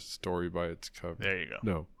judge a story by its cover. There you go.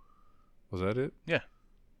 No. Was that it? Yeah.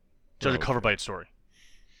 Judge a cover by its story.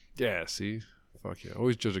 Yeah, see? Fuck yeah.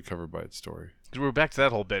 Always judge a cover by its story. Because we were back to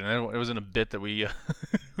that whole bit, and it was in a bit that we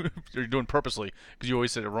were doing purposely, because you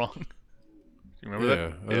always said it wrong. You remember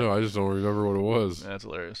that? I know. I just don't remember what it was. That's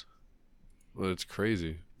hilarious. But it's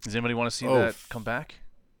crazy. Does anybody want to see that come back?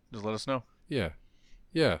 Just let us know. Yeah.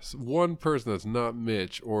 Yes. One person that's not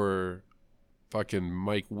Mitch or fucking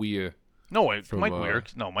Mike Weir. No, wait. Mike Weir.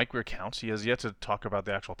 No, Mike Weir counts. He has yet to talk about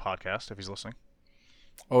the actual podcast, if he's listening.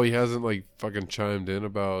 Oh, he hasn't like fucking chimed in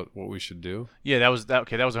about what we should do? Yeah, that was the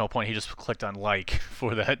whole point. He just clicked on like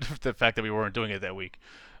for that the fact that we weren't doing it that week.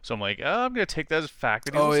 So I'm like, I'm gonna take that as fact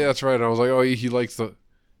that he's listening. Yeah, that's right. And I was like, oh, he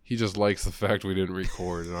just likes the fact we didn't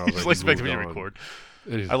record. And I was he likes the fact that we didn't record.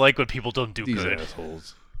 I like when people don't do these good.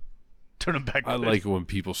 Assholes. Turn them back. I like it when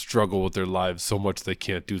people struggle with their lives so much they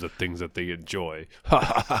can't do the things that they enjoy.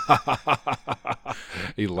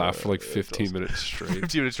 He laughed for like 15 minutes straight.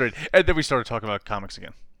 15 minutes straight, and then we started talking about comics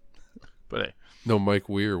again. But hey, no, Mike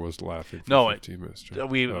Weir was laughing for 15 minutes straight.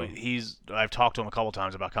 I've talked to him a couple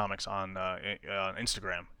times about comics on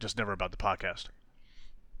Instagram, just never about the podcast.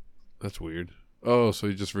 That's weird. Oh, so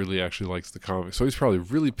he just really actually likes the comics. So he's probably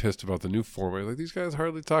really pissed about the new format. Like, these guys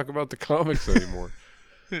hardly talk about the comics anymore.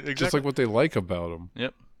 Exactly. Just like what they like about them.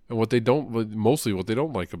 Yep. And what they don't, mostly what they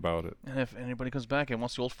don't like about it. And if anybody comes back and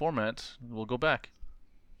wants the old format, we'll go back.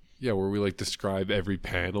 Yeah, where we like describe every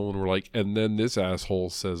panel and we're like, and then this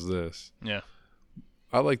asshole says this. Yeah.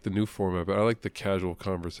 I like the new format, but I like the casual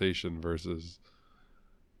conversation versus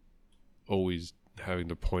always having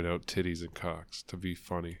to point out titties and cocks to be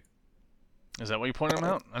funny. Is that why you pointed them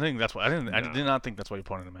out? I think that's what I did not think that's why you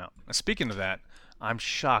pointed them out. Speaking of that, I'm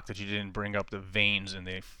shocked that you didn't bring up the veins in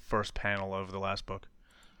the first panel of the last book,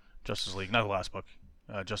 Justice League. Not the last book,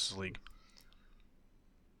 Justice League.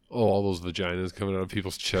 Oh, all those vaginas coming out of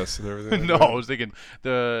people's chests and everything. No, I was thinking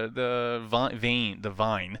the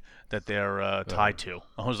vine that they're tied to.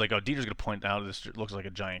 I was like, oh, Dieter's gonna point out this looks like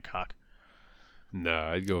a giant cock.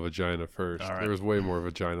 Nah, I'd go vagina first. Right. There was way more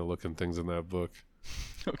vagina-looking things in that book.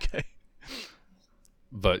 Okay.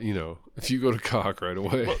 But, you know, if you go to cock right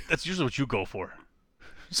away... Well, that's usually what you go for.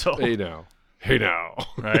 So. Hey, now. Right?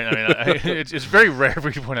 I mean, it's very rare for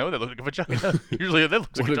you to point out that looks like a vagina. Usually that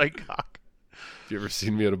looks like a giant cock. Have you ever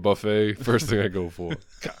seen me at a buffet? First thing I go for.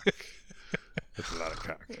 Cock. That's a lot of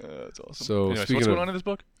cock. That's awesome. So, anyways, what's going on in this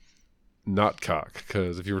book? Not cock,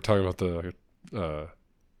 because if you were talking about the...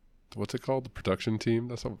 what's it called? The production team?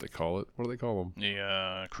 That's not what they call it. What do they call them?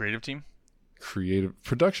 The creative team? Creative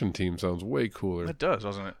production team sounds way cooler. It does,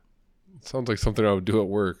 doesn't it? It sounds like something I would do at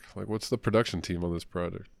work. Like, what's the production team on this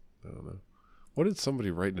project? I don't know. What did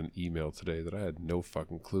somebody write in an email today that I had no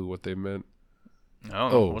fucking clue what they meant? I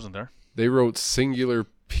don't know. It wasn't there. They wrote singular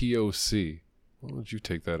POC. What would you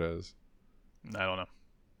take that as? I don't know.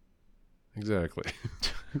 Exactly.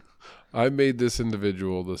 I made this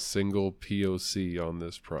individual the single POC on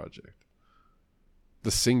this project.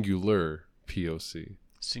 The singular POC.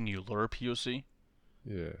 Singular POC?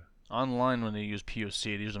 Yeah. Online, when they use POC,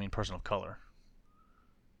 they usually mean person of color.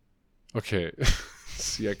 Okay.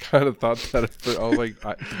 See, I kind of thought that at first. I was like,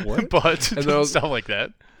 what? But it doesn't sound like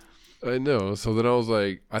that. I know. So then I was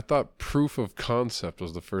like, I thought proof of concept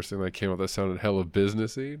was the first thing that came out that sounded hella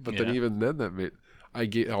businessy. But then even then that made... I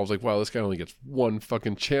was like, wow, this guy only gets one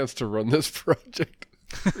fucking chance to run this project.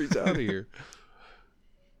 He's out of here.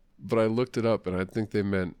 But I looked it up, and I think they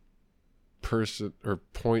meant person or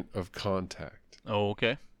point of contact. Oh,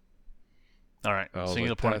 okay. All right.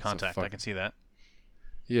 Singular point of contact. I can see that.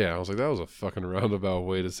 Yeah, I was like, that was a fucking roundabout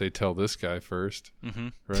way to say tell this guy first. Mm-hmm.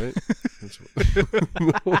 Right?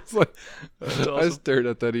 Awesome. I stared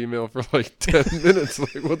at that email for like 10 minutes.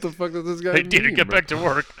 Like, what the fuck does this guy mean? I didn't get back to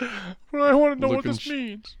work. But I want to know what this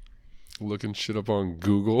means. Looking shit up on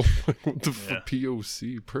Google. What the fuck?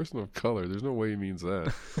 POC? Person of color. There's no way he means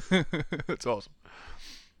that. That's awesome.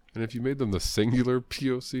 And if you made them the singular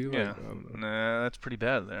POC? Like, yeah. Nah, that's pretty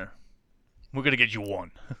bad there. We're going to get you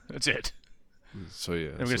one. That's it. So,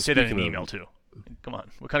 yeah. And we're going to say that in an email, too. Come on.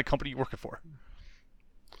 What kind of company are you working for?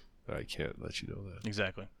 I can't let you know that.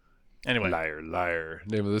 Exactly. Anyway, Liar, liar.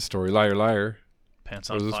 Name of this story: Liar, liar. pants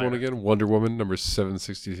What on is this fire. one again? Wonder Woman number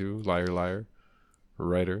 762. Liar, liar.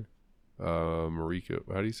 Writer, Mariko.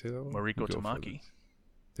 How do you say that one? Mariko You go Tamaki. first.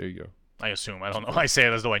 There you go. I assume. I don't know. I say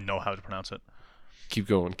it as though I know how to pronounce it. Keep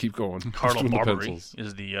going. Keep going. Carlo Doing the Barbary pencils.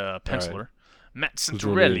 is the penciler. Matt Who's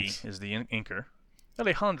doing the Santorelli inks? is the inker.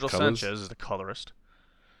 Alejandro Colors? Sanchez is the colorist.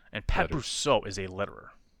 And Pat Letters. Brousseau is a letterer.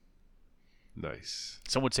 Nice.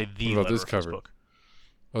 Some would say the What about letterer this of cover? book.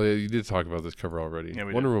 Oh yeah, you did talk about this cover already. Yeah,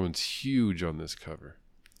 we Wonder did. Woman's huge on this cover.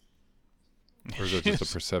 Or is that just a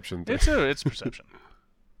perception thing? It's perception.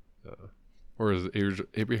 Or is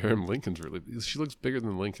Abraham Lincoln's really? She looks bigger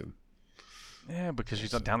than Lincoln. Yeah, because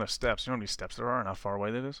she's not down the steps. You know how many steps there are and how far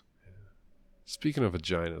away that is? Speaking of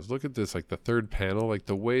vaginas, look at this. Like the third panel, like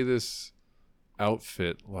the way this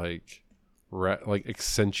outfit like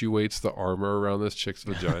accentuates the armor around this chick's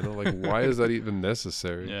vagina. Like, why is that even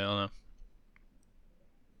necessary? Yeah, I don't know.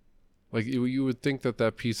 Like you would think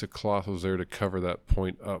that piece of cloth was there to cover that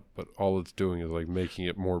point up, but all it's doing is like making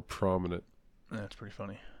it more prominent, That's pretty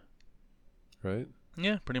funny. right?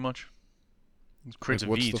 Yeah, pretty much. It creates Like,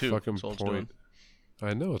 a what's V the too. fucking That's all it's doing. point?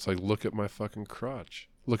 I know. It's like, look at my fucking crotch.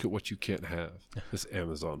 Look at what you can't have. This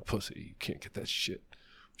Amazon pussy. You can't get that shit.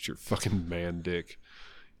 It's your fucking man dick.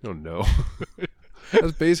 You don't know.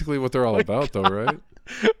 That's basically what they're all about, though, right?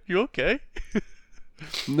 You okay?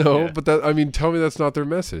 No, Yeah. but tell me that's not their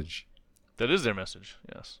message. That is their message.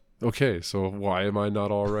 Yes. Okay, so why am I not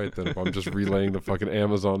all right then if I'm just relaying the fucking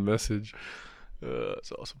Amazon message?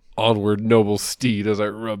 That's awesome. Onward, noble steed, as I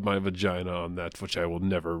rub my vagina on that which I will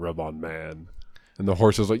never rub on man. And the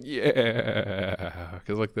horse is like, yeah.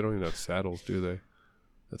 Because, like, they don't even have saddles, do they?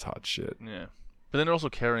 That's hot shit. Yeah. But then they're also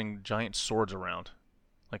carrying giant swords around,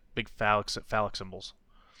 like big phallic symbols.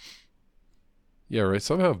 Yeah, right.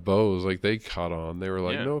 Some have bows. Like, they caught on. They were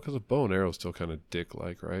like, Yeah. no, because a bow and arrow is still kind of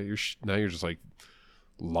dick-like, right? Now you're just, like,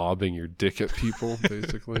 lobbing your dick at people,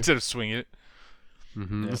 basically. Instead of swinging it.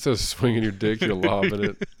 Mm-hmm. Yeah. Instead of swinging your dick, you're lobbing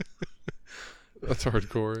it. That's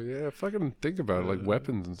hardcore. Yeah, fucking think about it. Like,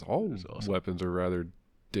 weapons, all That's awesome. weapons are rather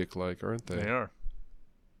dick-like, aren't they? They are.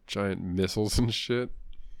 Giant missiles and shit.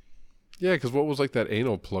 Yeah, because what was like that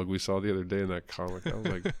anal plug we saw the other day in that comic? That was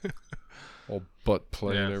like all butt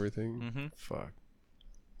play and Yeah. everything. Mm-hmm. Fuck.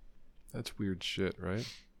 That's weird shit, right?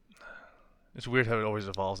 It's weird how it always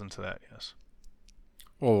evolves into that. Yes.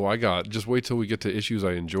 Oh, just wait till we get to issues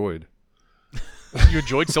I enjoyed. You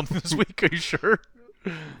enjoyed something this week? Are you sure?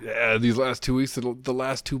 Yeah, these last 2 weeks, the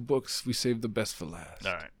last two books, we saved the best for last.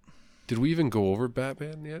 All right. Did we even go over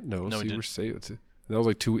Batman yet? No, No, we see, didn't. we're saving. That was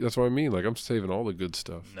like 2 weeks. That's what I mean. Like, I'm saving all the good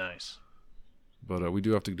stuff. Nice. But we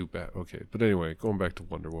do have to do Okay, but anyway, going back to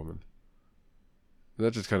Wonder Woman.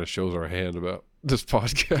 That just kind of shows our hand about this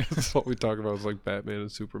podcast. All we talk about is like Batman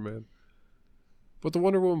and Superman. But the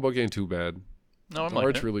Wonder Woman book ain't too bad. No, I'm The like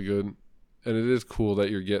art's it. really good. And it is cool that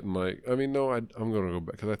you're getting like... I mean, no, I'm going to go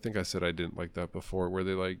back. Because I think I said I didn't like that before. Where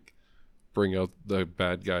they like bring out the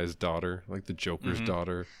bad guy's daughter. Like the Joker's Mhm.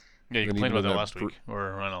 daughter. Yeah, you And complained even about in that that last week,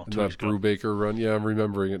 or I don't know, In 2 that weeks ago. Brubaker run. Yeah, I'm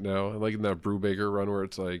remembering it now. And like in that Brubaker run where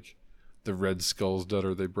it's like the Red Skull's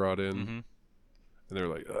daughter they brought in. Mm-hmm. And they're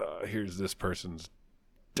like, here's this person's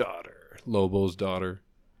daughter. Lobo's daughter.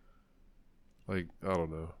 Like, I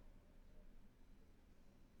don't know.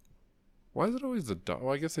 Why is it always the daughter?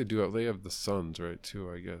 Well, I guess they have the sons, right, too,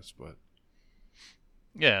 I guess, but...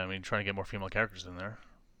 Yeah, I mean, trying to get more female characters in there,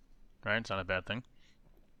 right? It's not a bad thing.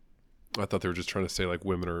 I thought they were just trying to say, like,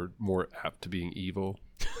 women are more apt to being evil.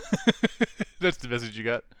 That's the message you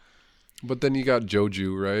got. But then you got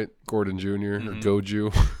Joju, right? Gordon Jr. or Mhm.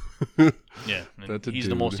 Goju. Yeah, and That's a he's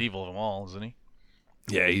the most dude. evil of them all, isn't he?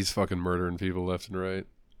 Yeah, he's fucking murdering people left and right.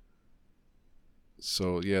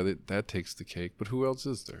 So, yeah, that takes the cake. But who else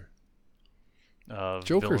is there? Joker's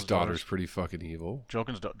Villain's daughter's pretty fucking evil.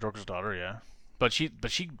 Joker's daughter, yeah, but she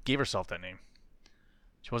gave herself that name.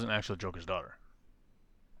 She wasn't actually Joker's daughter.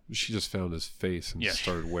 She just found his face and Yeah.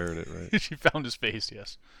 started wearing it, right? She found his face.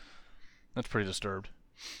 Yes, that's pretty disturbed.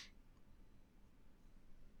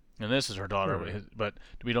 And this is her daughter, Alright. but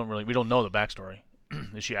we don't know the backstory.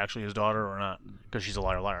 Is she actually his daughter or not? Because she's a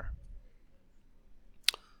liar.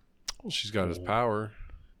 Well, she's got his power.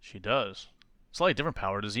 She does. Slightly different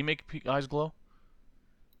power. Does he make eyes glow?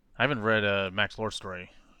 I haven't read Max Lord's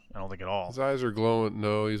story. I don't think at all. His eyes are glowing.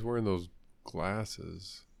 No, he's wearing those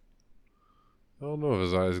glasses. I don't know if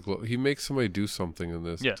his eyes glow. He makes somebody do something in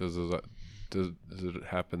this. Yeah. Does it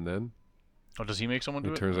happen then? Oh, does he make someone do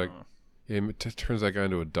It it? turns I like- don't know. Yeah, he turns that guy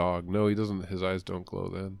into a dog. No, he doesn't. His eyes don't glow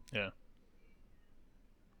then. Yeah.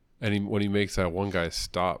 And when he makes that one guy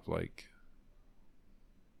stop, like,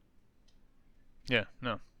 Yeah,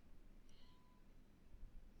 no.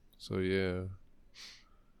 So yeah.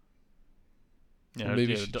 Yeah,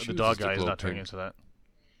 Maybe yeah, she the chooses dog to guy is glow not turning pink. into that.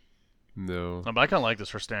 No. No, but I kind of like this,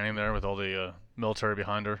 her standing there with all the military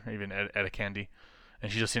behind her, even Etta Candy.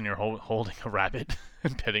 And she's just sitting there holding a rabbit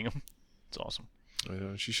and petting him. It's awesome. I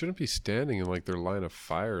know. She shouldn't be standing in like their line of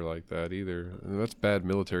fire like that either. And that's bad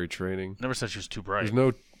military training. Never said she was too bright.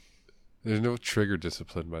 There's no trigger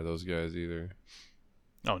discipline by those guys either.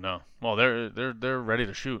 Oh no. Well, they're ready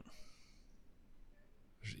to shoot.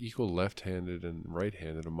 There's equal left-handed and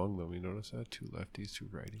right-handed among them. You notice that? 2 lefties, 2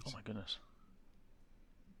 righties. Oh my goodness.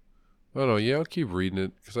 Oh no, yeah, I'll keep reading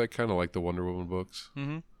it because I kind of like the Wonder Woman books.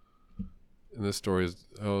 Mm-hmm. And this story is,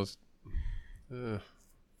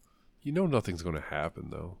 you know, nothing's gonna happen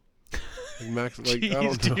though. Like Max, like I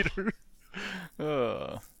don't know.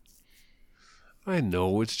 Dieter. I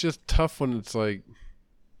know it's just tough when it's like,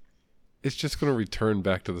 it's just gonna return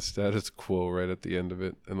back to the status quo right at the end of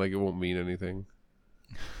it, and like it won't mean anything.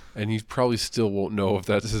 And he probably still won't know if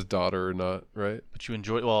that's his daughter or not, right? But you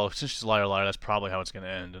enjoy. Well, since she's liar, that's probably how it's gonna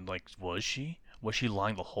end. And like, was she? Was she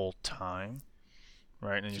lying the whole time?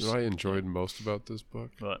 Right. And You know what I enjoyed most about this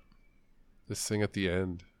book? What? This thing at the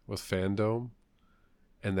end with Fandom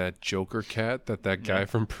and that Joker cat that guy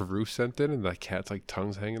from Peru sent in, and that cat's like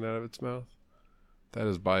tongue's hanging out of its mouth. That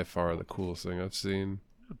is by far the coolest thing I've seen.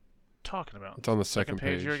 Talking about. It's on the second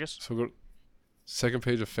page here, I guess. So go second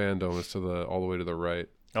page of Fandom is to all the way to the right.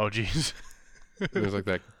 Oh jeez. And there's like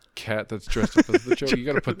that cat that's dressed up as the Joker. You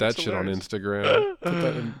got to put that shit on Instagram. Put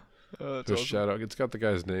that in. That's Awesome. Shout out. It's got the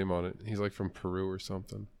guy's name on it. He's like from Peru or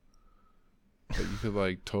something. But you could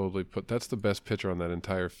like totally put. That's the best picture on that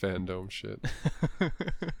entire Fandom shit. Okay,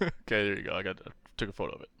 there you go. Took a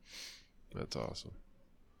photo of it. That's awesome.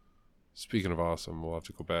 Speaking of awesome, we'll have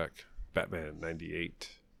to go back. Batman '98.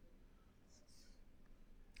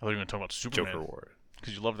 I thought you were going to talk about Superman. Joker War.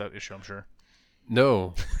 Because you love that issue, I'm sure.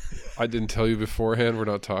 No, I didn't tell you beforehand. We're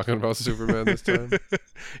not talking about Superman this time.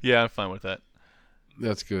 Yeah, I'm fine with that.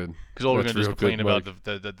 That's good. Because all we're That's going to do is real complain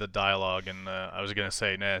good, about the dialogue, and I was going to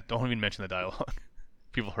say, nah, don't even mention the dialogue.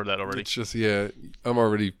 People heard that already. It's just, yeah, I'm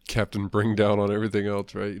already Captain Bring Down on everything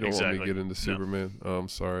else, right? You don't want me Exactly. to get into No. Superman. Oh, I'm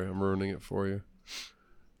sorry. I'm ruining it for you.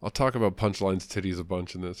 I'll talk about Punchline's titties a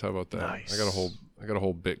bunch in this. How about that? Nice. I got a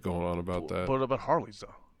whole bit going on about that. What about Harley's,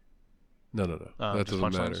 though? No. That just doesn't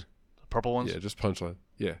Punchlines? matter. The purple ones? Yeah, just Punchline.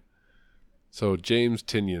 Yeah. So James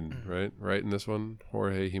Tinian, right in this one.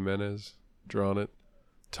 Jorge Jimenez drawing it.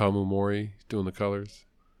 Tomu Mori doing the colors.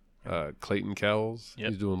 Clayton Cowles, Yep.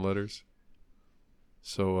 he's doing letters.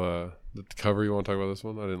 So the cover, you want to talk about this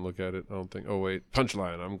one? I didn't look at it. I don't think. Oh wait,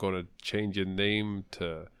 Punchline. I'm going to change your name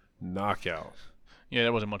to Knockout. Yeah,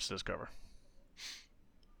 there wasn't much to this cover.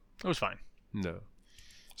 It was fine. No.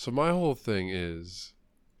 So my whole thing is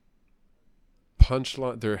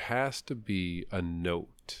Punchline. There has to be a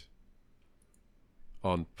note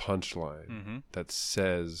on Punchline Mm-hmm. that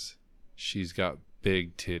says she's got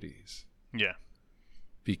big titties, Yeah.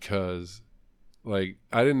 because like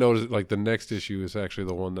I didn't notice, like the next issue is actually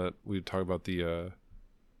the one that we talk about, the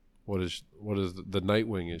what is the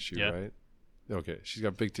Nightwing issue, Yeah. right? Okay, she's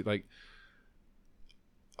got big like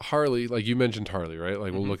Harley, like you mentioned Harley, right?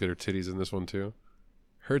 Like we'll Mhm. look at her titties in this one too.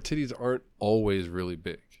 Her titties aren't always really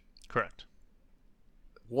big. Correct.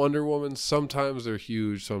 Wonder Woman, sometimes they're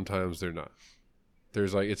huge, sometimes they're not.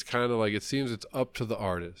 There's like, it's kind of like, it seems it's up to the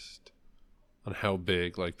artist on how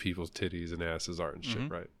big like people's titties and asses are and shit,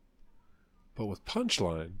 Mhm. right? But with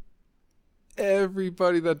Punchline,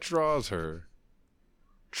 everybody that draws her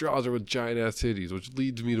with giant ass titties, which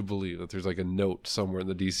leads me to believe that there's like a note somewhere in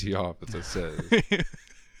the DC office that says,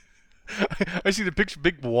 I see the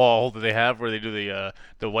big wall that they have where they do the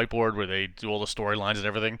whiteboard where they do all the storylines and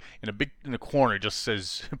everything. In the corner, it just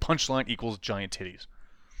says Punchline equals giant titties.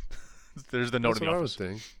 There's the note that's in what the I would office.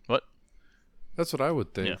 think. What? That's what I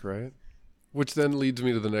would think, right? Which then leads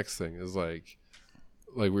me to the next thing is like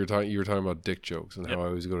you were talking about dick jokes and Yep. how I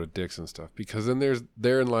always go to dicks and stuff, because then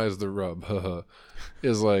therein lies the rub.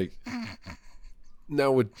 Is like,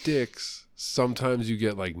 now with dicks, sometimes you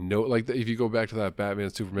get like if you go back to that Batman,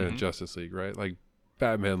 Superman, and Mhm. Justice League, right? Like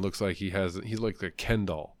Batman looks like he's like a Ken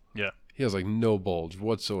doll. Yeah. He has like no bulge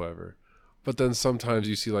whatsoever. But then sometimes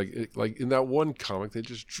you see like in that one comic they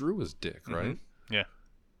just drew his dick, right? Yeah.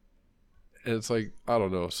 And it's like, I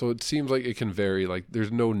don't know. So it seems like it can vary. Like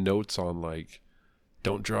there's no notes on like,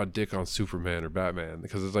 don't draw a dick on Superman or Batman,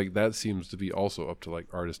 because it's like that seems to be also up to like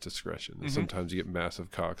artist discretion. And Mhm. sometimes you get massive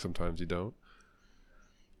cock, sometimes you don't.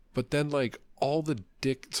 But then like all the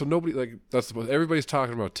dick, so nobody, like everybody's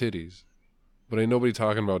talking about titties, but ain't nobody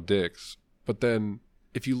talking about dicks. But then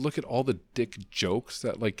if you look at all the dick jokes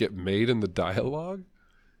that like get made in the dialogue,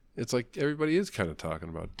 it's like everybody is kind of talking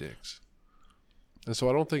about dicks. And so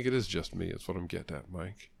I don't think it is just me. That's what I'm getting at,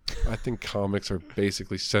 Mike. I think comics are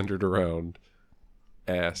basically centered around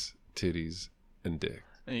ass, titties, and dick.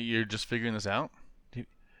 And you're just figuring this out?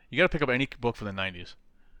 You got to pick up any book from the 90s.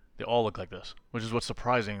 They all look like this, which is what's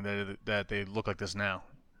surprising that they look like this now.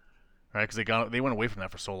 Right? Because they went away from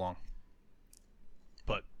that for so long.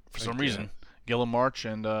 But for some reason, Gilliam March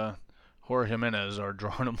and Jorge Jimenez are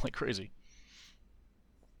drawing them like crazy.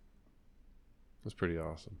 That's pretty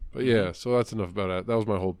awesome. But yeah, so that's enough about that. That was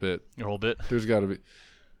my whole bit. Your whole bit? There's got to be...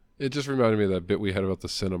 It just reminded me of that bit we had about the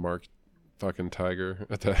Cinemark fucking tiger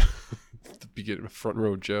at the beginning of Front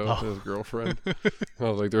Row Joe and his girlfriend. I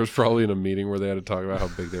was like, there was probably in a meeting where they had to talk about how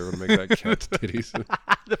big they were going to make that cat's titties.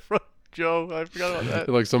 The Front Joe, I forgot about that.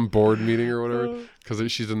 Like some board meeting or whatever,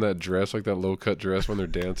 because she's in that dress, like that low-cut dress when they're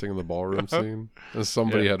dancing in the ballroom scene. And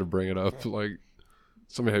somebody had to bring it up, like...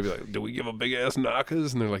 Somebody had to be like, do we give a big-ass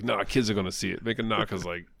knockers? And they're like, nah, kids are going to see it. Make a knockers,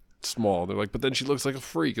 like, small. They're like, but then she looks like a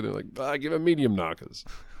freak. And they're like, give a medium knockers.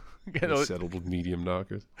 Settled with medium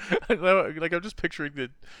knockers. Like, I'm just picturing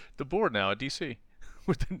the board now at DC.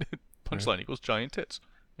 With the punchline equals giant tits.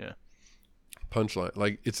 Yeah. Punchline.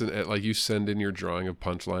 Like, like you send in your drawing of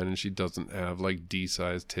punchline and she doesn't have, like,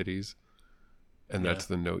 D-sized titties. And that's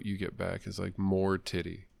the note you get back is, like, more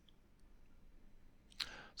titty.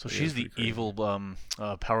 So she's the evil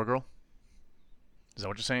Power Girl? Is that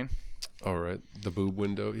what you're saying? All right. The boob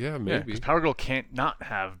window. Yeah, maybe. Because Power Girl can't not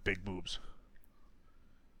have big boobs.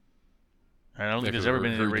 I don't think there's ever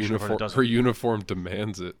been an iteration where it doesn't. Her uniform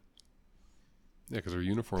demands it. Yeah, because her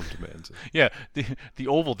uniform demands it. Yeah, the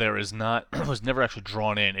oval there is not was never actually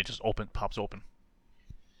drawn in. It just pops open.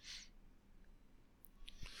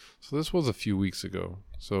 So this was a few weeks ago.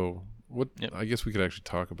 So what? Yep. I guess we could actually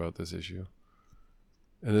talk about this issue.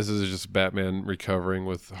 And this is just Batman recovering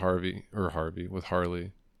with Harley.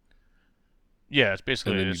 Yeah, it's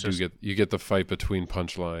basically. And then you get the fight between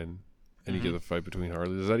Punchline, and you get the fight between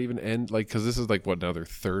Harley. Does that even end? Like, because this is like what now their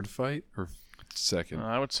third fight or second?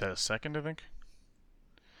 I would say a second. I think.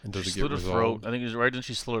 And does she it get resolved? Throat. I think it was right. Didn't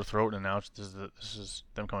she slit her throat? And now this is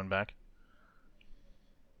them coming back.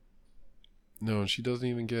 No, she doesn't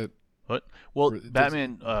even get. What? Well,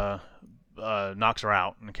 Batman knocks her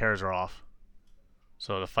out and carries her off.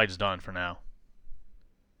 So the fight's done for now.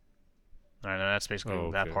 All right, now that's basically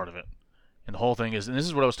that part of it. And the whole thing is, and this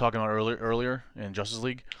is what I was talking about earlier in Justice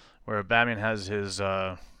League, where Batman has his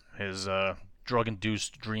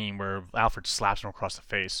drug-induced dream where Alfred slaps him across the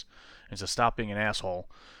face and says, "Stop being an asshole.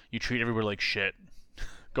 You treat everybody like shit.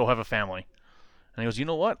 Go have a family." And he goes, "You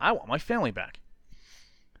know what? I want my family back."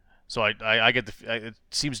 So I get it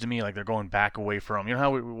seems to me like they're going back away from, you know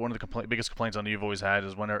how one of the biggest complaints on you've always had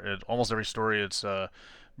is when almost every story it's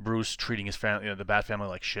Bruce treating his family, the Bat family,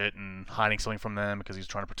 like shit and hiding something from them because he's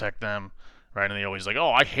trying to protect them, right? And they always like,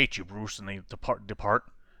 "Oh, I hate you, Bruce," and they depart.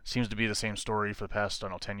 Seems to be the same story for the past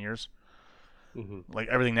 10 years. Mm-hmm. Like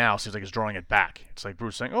everything now seems like it's drawing it back. It's like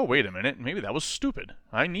Bruce saying, "Oh, wait a minute, maybe that was stupid.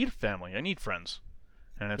 I need a family. I need friends."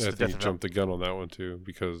 And it's I think you jumped the gun on that one too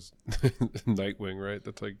because Nightwing, right?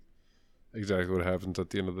 That's like. Exactly what happens at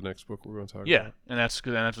the end of the next book we're going to talk about. Yeah, and that's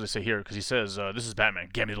what they say here, because he says, "This is Batman.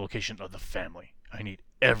 Get me the location of the family. I need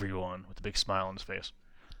everyone," with a big smile on his face.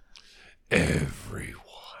 Everyone.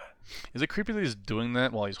 Is it creepy that he's doing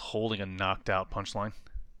that while he's holding a knocked-out Punchline?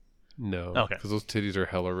 No. Okay. Because those titties are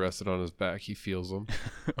hella rested on his back. He feels them.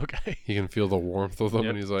 Okay. He can feel the warmth of them,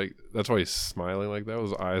 and he's like, that's why he's smiling like that.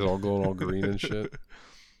 His eyes all glowing all green and shit.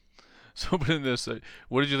 So, but in this,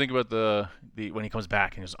 what did you think about the when he comes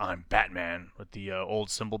back and he goes, "I'm Batman," with the old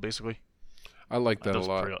symbol, basically? I like that a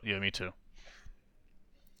lot. Yeah, me too.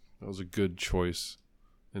 That was a good choice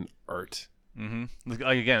in art. Mm-hmm. Like,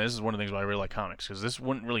 again, this is one of the things why I really like comics, because this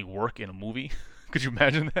wouldn't really work in a movie. Could you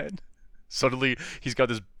imagine that? Suddenly, he's got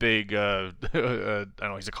this big, I don't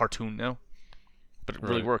know, he's a cartoon now. But it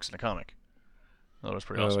really works in a comic. That was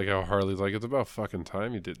pretty awesome. I like how Harley's like, "It's about fucking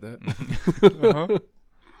time you did that." Uh-huh.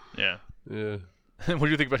 Yeah. Yeah. What do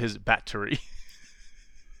you think about his battery?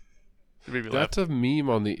 That's a meme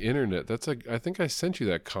on the internet. I think I sent you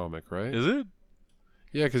that comic, right? Is it?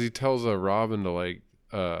 Yeah, because he tells Robin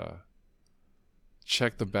to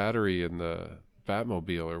check the battery in the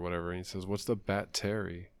Batmobile or whatever, and he says, "What's the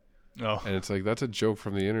Bat-Terry?" Oh. And it's like, that's a joke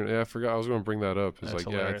from the internet. Yeah, I forgot. I was going to bring that up. It's like,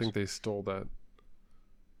 hilarious. I think they stole that.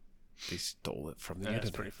 They stole it from the internet.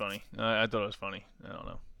 That's pretty funny. I thought it was funny. I don't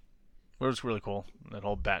know. It was really cool, that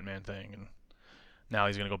whole Batman thing, and now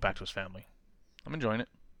he's going to go back to his family. I'm enjoying it.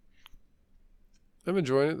 I'm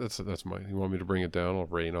enjoying it. That's my. You want me to bring it down? I'll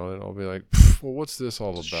rain on it. I'll be like, "Well, what's this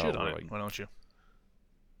all about?" Shit on it. Why don't you?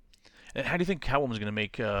 And how do you think Catwoman's going to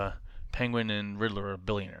make Penguin and Riddler are a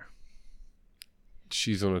billionaire.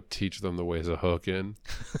 She's gonna teach them the ways of hooking.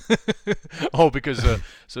 Oh, because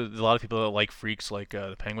so a lot of people that like freaks like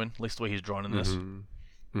the Penguin, at least the way he's drawn in this.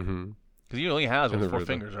 Mm-hmm. Because he only has And the 4 Riddler.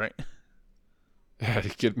 fingers, right? Yeah, you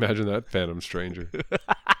can imagine that Phantom Stranger.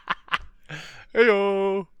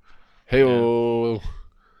 Heyo. Hey-oh.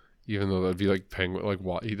 Even though that'd be like Penguin,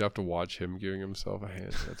 like he'd have to watch him giving himself a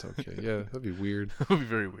hand. That's okay. Yeah, that'd be weird. That would be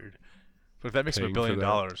very weird. But if that makes him Paying $1 for billion,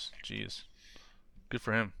 that. jeez, good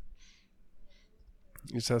for him.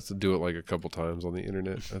 He just has to do it like a couple times on the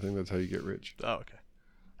internet. I think that's how you get rich. Oh, okay.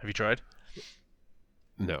 Have you tried?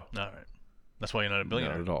 No, All right. That's why you're not a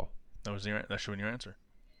billionaire. not at all. That should have been your answer.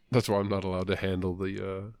 That's why I'm not allowed to handle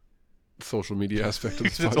the social media aspect of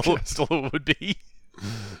this That's podcast. all it would be.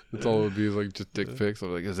 That's all it would be, is like just dick pics.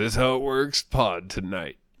 I'm like, is this how it works? Pod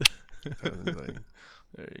tonight. Kind of thing.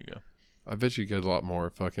 There you go. I bet you get a lot more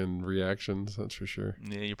fucking reactions. That's for sure.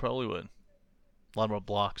 Yeah, you probably would. A lot more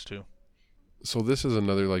blocks too. So this is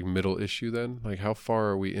another like middle issue then. Like, how far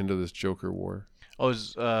are we into this Joker war? Oh,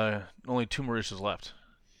 there's only 2 more issues left.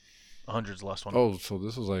 100's the last one. Oh, so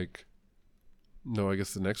this is like. No, I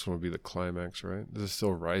guess the next one would be the climax, right? This is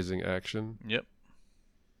still rising action. Yep.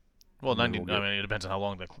 Well, And then 90. we'll I get- mean, it depends on how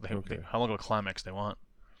long Okay. how long of a climax they want.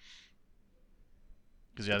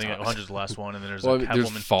 Because I think It's 100's the last one, and then there's Well, a I mean, there's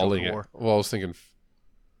Catwoman falling. Joker War. Well, I was thinking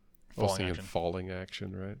Falling action. falling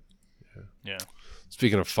action, right? Yeah.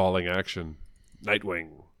 Speaking of falling action, Nightwing,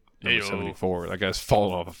 number Heyo. 74. That guy's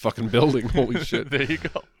falling off a fucking building. Holy shit. There you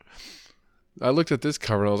go. I looked at this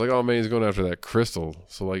cover and I was like, oh man, he's going after that crystal.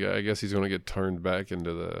 So like, I guess he's going to get turned back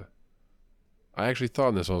into the. I actually thought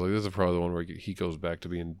in this one, I was like, this is probably the one where he goes back to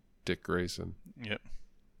being Dick Grayson. Yep.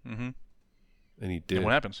 Mm-hmm. And he did. And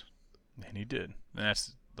what happens? And he did. And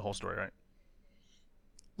that's the whole story, right?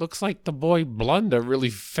 Looks like the boy Blunda really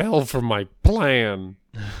fell for my plan.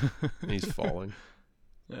 And he's falling.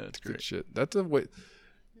 Yeah, that's Good great. shit. That's a way.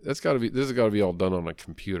 That's got to be. This has got to be all done on a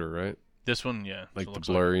computer, right? This one, yeah. Like so it the looks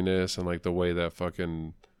blurriness and like the way that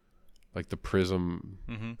fucking, like the prism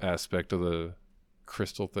Mm-hmm. aspect of the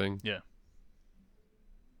crystal thing. Yep,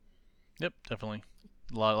 definitely.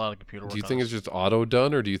 A lot of computer work. Do you on think this. it's just auto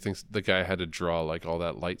done, or do you think the guy had to draw like all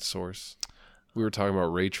that light source? We were talking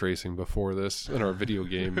about ray tracing before this in our video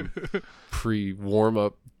game pre warm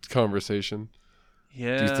up conversation.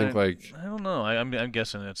 Yeah. Do you think like I don't know. I'm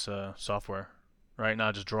guessing it's software, right?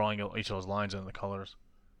 Not just drawing each of those lines into the colors.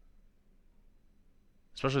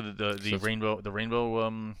 Especially the So it's- rainbow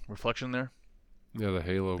reflection there. the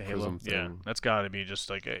halo The prism halo. Yeah, thing? that's got to be just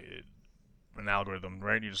like an algorithm,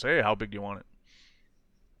 right? You just say, hey, how big do you want it?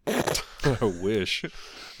 I wish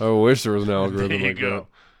there was an algorithm There you like go.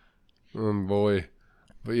 that. Oh boy,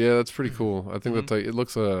 but yeah, that's pretty cool. I think Mhm. that's like it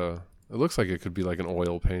looks like it could be like an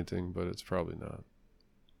oil painting, but it's probably not.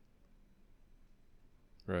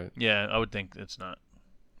 Right. Yeah, I would think it's not.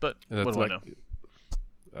 But And what that's do I like,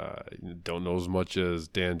 know? you don't know as much as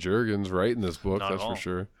Dan Jurgens writing this book, Not at that's all. for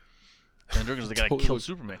sure. Dan Jurgens is the guy that Totally. killed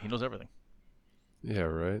Superman. He knows everything. Yeah,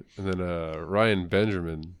 right. And then Ryan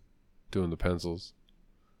Benjamin doing the pencils.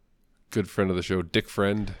 Good friend of the show, Dick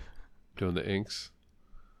Friend, doing the inks.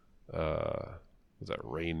 Was that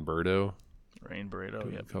Rain Birdo Rain Burrito,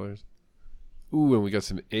 doing yep. the colors? Ooh, and we got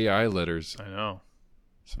some AI letters, I know.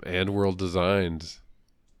 some AndWorld designs.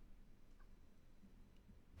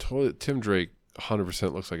 Totally, Tim Drake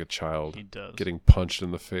 100% looks like a child He does. getting punched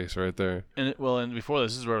in the face right there. And before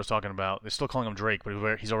this is what I was talking about. They're still calling him Drake,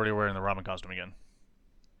 but he's already wearing the Robin costume again.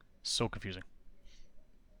 So confusing.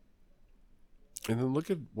 And then look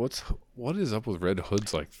at what is up with Red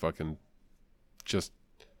Hood's like fucking just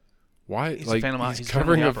why He's like a Phantom, he's he's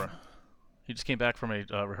covering Phantom of up, the Opera. He just came back from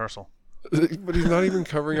a rehearsal. but he's not even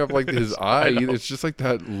covering up like his eye. It's just like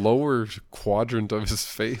that lower quadrant of his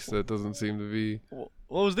face that doesn't seem to be. Well,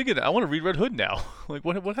 I was thinking, I want to read Red Hood now. Like,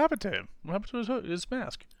 what happened to him? What happened to his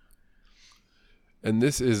mask? And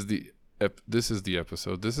this is the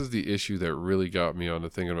episode. This is the issue that really got me onto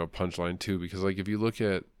thinking about Punchline 2, because like if you look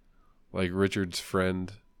at like Richard's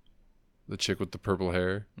friend, the chick with the purple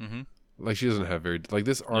hair, Mm-hmm. like she doesn't have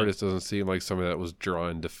this artist doesn't seem like somebody that was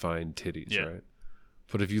drawing defined titties, Yeah. right?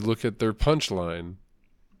 But if you look at their punchline,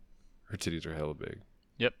 her titties are hella big.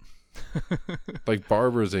 Yep. Like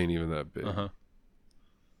Barbara's ain't even that big. Uh-huh.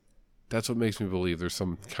 That's what makes me believe there's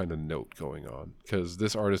some kind of note going on, because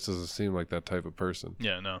this artist doesn't seem like that type of person.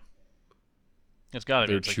 Yeah, no. It's got to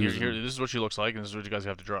be. They're It's like, choosing- here, this is what she looks like, and this is what you guys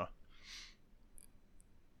have to draw.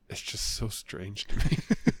 It's just so strange to me.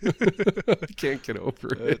 I can't get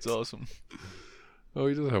over it. It's awesome. Oh,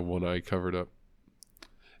 he does have one eye covered up.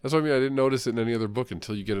 That's what I mean. I didn't notice it in any other book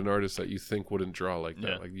until you get an artist that you think wouldn't draw like that.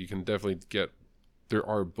 Yeah. Like you can definitely get there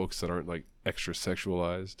are books that aren't like extra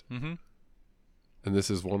sexualized, Mm-hmm. and this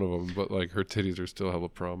is one of them. But like her titties are still hella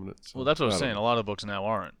prominent. So Well, that's what I was don't saying. know. A lot of books now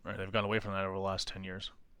aren't. Right? They've gone away from that over the last 10 years.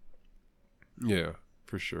 Yeah,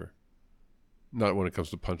 for sure. Not when it comes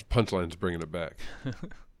to punchlines, bringing it back.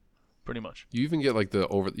 Pretty much. You even get like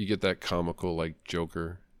you get that comical like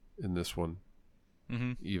Joker in this one.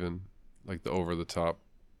 Mm-hmm. Even like the over the top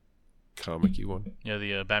comic-y one. Yeah,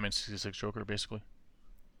 the Batman 66 Joker, basically.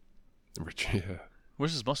 Yeah.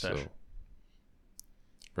 Where's his mustache? So,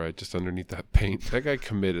 right, just underneath that paint. That guy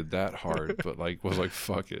committed that hard, but like was like,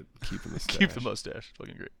 fuck it, keeping the stash. Keep the mustache.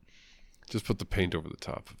 Fucking great. Just put the paint over the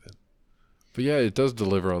top of it. But yeah, it does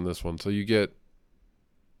deliver on this one. So you get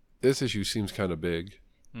this issue seems kind of big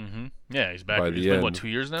Mm-hmm. Yeah, he's back. By He's the been, end, what, 2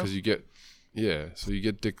 years now? because so you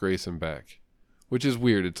get Dick Grayson back, which is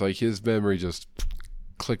weird. It's like his memory just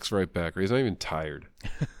clicks right back. Or he's not even tired.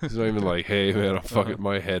 He's not even like, hey man, I'm fucking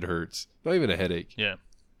my head hurts. Not even a headache. Yeah.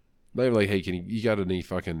 Not even like, hey, you got any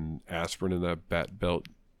fucking aspirin in that bat belt,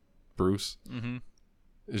 Bruce? Mm-hmm.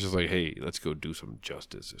 It's just like, hey, let's go do some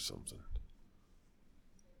justice or something.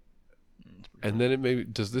 And then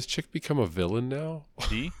does this chick become a villain now?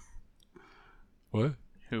 B? What?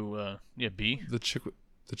 Who, B? The chick,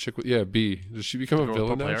 yeah, B. Does she become a girl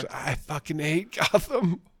villain now? player? She's like, I fucking hate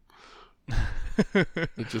Gotham.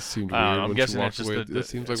 It just seemed weird I'm when she guessing walked it's just away. that It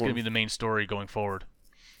seems like it's going to be the main story going forward.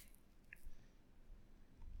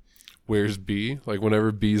 Where's B? Like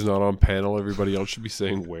whenever B's not on panel, everybody else should be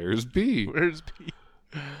saying, "Where's B?" Where's B?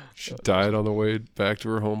 She died on the way back to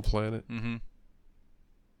her home planet. Mm-hmm.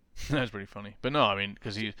 That's pretty funny. But no, I mean,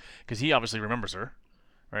 because he obviously remembers her.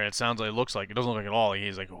 Right? It looks like, it doesn't look like at all.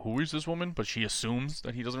 He's like, who is this woman? But she assumes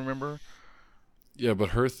that he doesn't remember her. Yeah,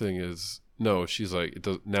 but her thing is, no, she's like,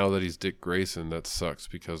 now that he's Dick Grayson, that sucks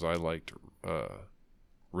because I liked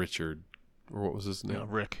Richard, or what was his name? No,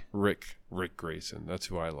 Rick. Rick Grayson. That's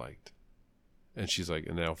who I liked. And she's like,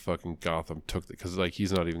 and now fucking Gotham took it, because like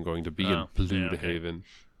he's not even going to be in Blue Haven.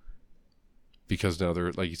 Because now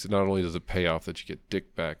they're, like you said, not only does it pay off that you get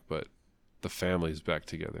Dick back, but the family's back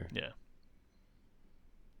together. Yeah.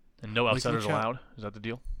 And no outsiders allowed? Is that the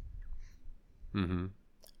deal? Mm-hmm.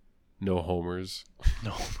 No homers.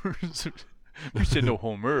 No homers. We said no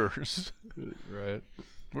homers. Right.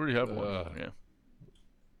 We already have one. Yeah.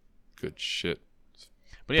 Good shit.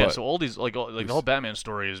 But yeah, so all these, like the whole Batman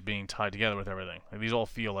story is being tied together with everything. Like, these all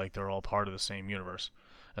feel like they're all part of the same universe,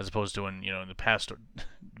 as opposed to in the past,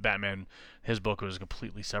 Batman, his book was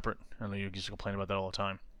completely separate. I know you used to complain about that all the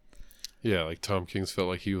time. Yeah, like Tom King's felt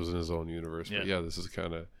like he was in his own universe. But yeah, this is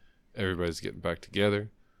kind of everybody's getting back together.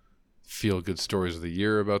 Feel good stories of the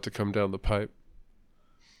year about to come down the pipe.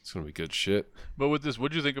 It's gonna be good shit. But with this,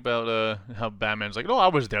 what'd you think about how Batman's like, "No, I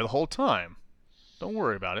was there the whole time. Don't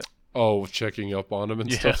worry about it." Oh, checking up on him and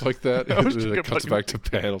stuff like that. It cuts back to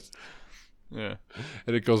panels. Yeah.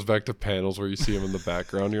 And it goes back to panels where you see him in the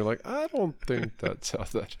background. You're like, I don't think that's how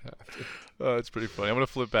that happened. It's pretty funny. I'm gonna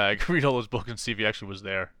flip back, read all those books, and see if he actually was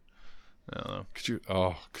there. I don't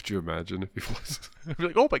know. Could you imagine if he was? I'd be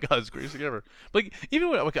like, oh my god, it's the greatest thing ever. Like, even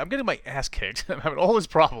when I'm getting my ass kicked, I'm having all these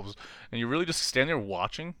problems, and you really just stand there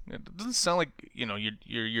watching. It doesn't sound like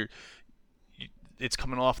you're it's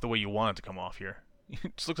coming off the way you want it to come off here.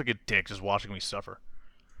 It just looks like a dick just watching me suffer.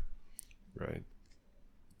 Right.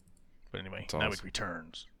 But anyway, That's Nightwing awesome.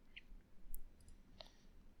 returns.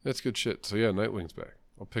 That's good shit. So yeah, Nightwing's back.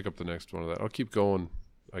 I'll pick up the next one of that. I'll keep going,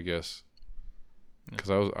 I guess,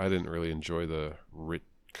 because I didn't really enjoy the Rick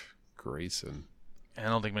Grayson. And I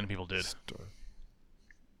don't think many people did. Story.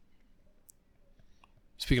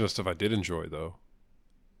 Speaking of stuff I did enjoy, though,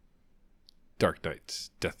 Dark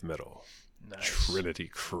Knight's Death Metal, Nice. Trinity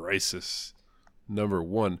Crisis,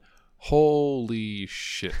 #1. Holy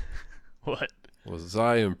shit! What? Was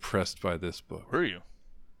I impressed by this book? Were you?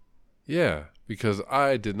 Yeah, because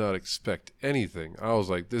I did not expect anything. I was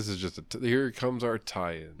like, this is just here comes our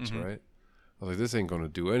tie-ins, right? I was like, this ain't going to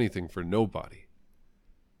do anything for nobody.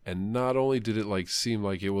 And not only did it like seem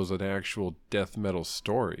like it was an actual death metal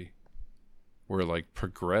story where it like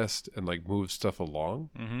progressed and like moved stuff along,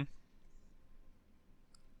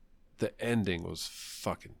 the ending was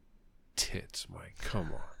fucking tits, Mike.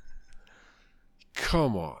 Come on.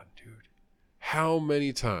 Come on, dude. How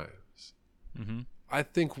many times? I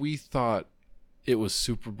think we thought it was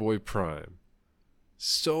Superboy Prime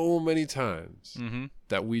so many times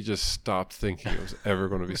that we just stopped thinking it was ever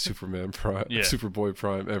going to be Superman Prime, Superboy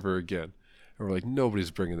Prime ever again. And we're like,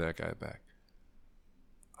 nobody's bringing that guy back.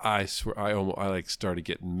 I swear, I like started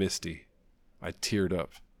getting misty. I teared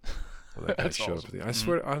up when that guy showed up. I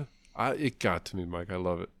swear, it got to me, Mike. I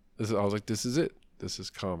love it. I was like, this is it. This is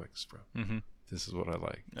comics, bro. This is what I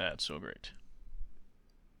like. That's so great.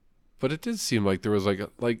 But it did seem like there was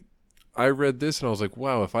like I read this and I was like,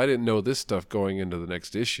 wow, if I didn't know this stuff going into the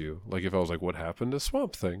next issue, like if I was like, what happened to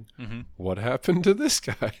Swamp Thing? Mm-hmm. What happened to this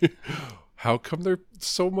guy? How come they're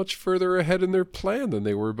so much further ahead in their plan than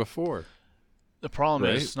they were before? The problem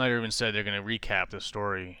Right? is Snyder even said they're going to recap the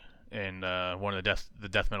story in one of the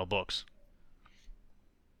death metal books.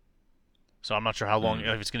 So I'm not sure how long,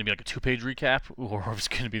 if it's going to be like a 2-page recap or if it's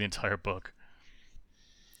going to be the entire book.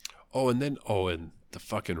 And the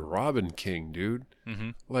fucking Robin King, dude.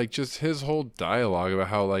 Mm-hmm. Like just his whole dialogue about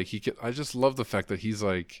how like I just love the fact that he's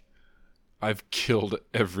like, I've killed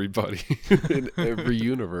everybody in every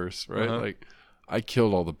universe, right? Uh-huh. Like I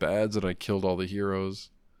killed all the bads and I killed all the heroes.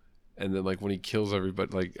 And then like when he kills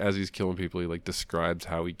everybody, like as he's killing people, he like describes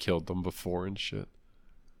how he killed them before and shit.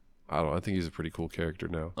 I don't know. I think he's a pretty cool character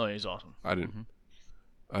now. Oh, yeah, he's awesome. I didn't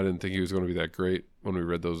think he was going to be that great when we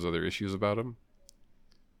read those other issues about him.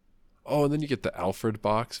 Oh, and then you get the Alfred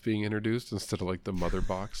box being introduced instead of like the Mother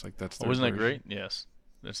box. Like that's their Wasn't that version. great? Yes.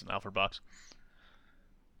 That's an Alfred box.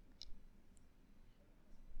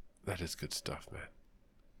 That is good stuff, man.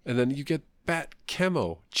 And then you get Bat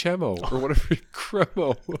Chemo, or whatever,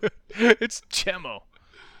 Cremo. It's Chemo.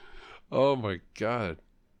 Oh my god.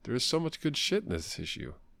 There's so much good shit in this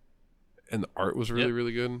issue. And the art was really,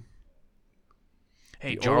 really good.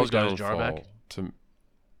 Hey, The Jarl's got only his jar back. downfall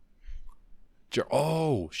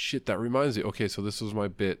oh, shit, that reminds me. Okay, so this was my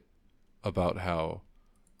bit about how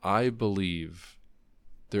I believe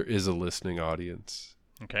there is a listening audience.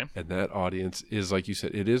 Okay. And that audience is, like you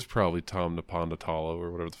said, it is probably Tom Napondatalo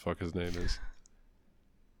or whatever the fuck his name is.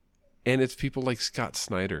 And it's people like Scott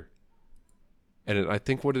Snyder. And I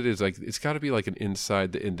think what it is, like, it's got to be like an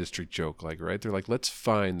inside the industry joke, like, right? They're like, let's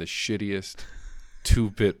find the shittiest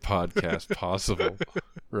 2-bit podcast possible,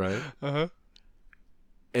 right? Uh-huh.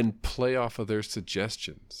 And play off of their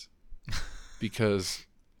suggestions. Because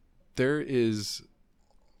there is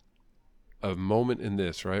a moment in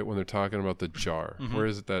this, right, when they're talking about the jar. Mm-hmm. Where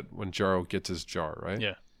is it that when Jarl gets his jar, right?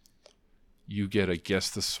 Yeah. You get a guess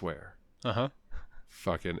the swear. Uh-huh.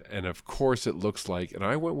 Fucking, and of course it looks like, and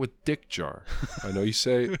I went with Dick Jar. I know you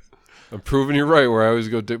say, I'm proving you right where I always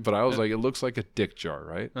go Dick, but I was like, it looks like a Dick Jar,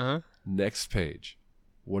 right? Uh-huh. Next page.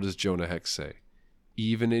 What does Jonah Hex say?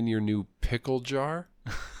 Even in your new pickle jar?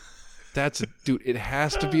 Dude, it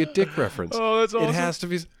has to be a dick reference. Oh, that's awesome. It has to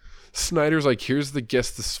be. Snyder's like, here's the guess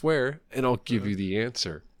the swear, and I'll give you the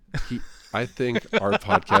answer. I think our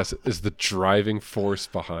podcast is the driving force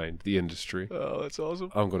behind the industry. Oh, that's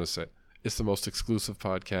awesome. I'm going to say it's the most exclusive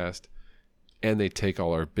podcast, and they take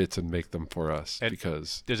all our bits and make them for us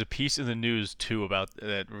because there's a piece in the news too about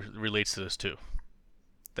that relates to this too.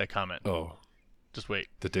 That comment. Oh, just wait.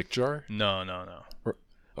 The dick jar? No.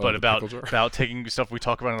 But about taking stuff we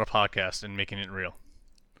talk about on our podcast and making it real.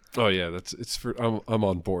 Oh yeah, I'm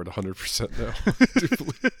on board 100% now.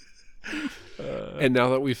 And now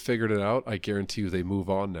that we've figured it out, I guarantee you they move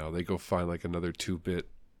on now. They go find like another 2-bit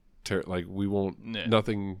like we won't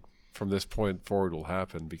nothing from this point forward will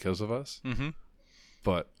happen because of us. Mm-hmm.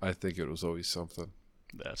 But I think it was always something.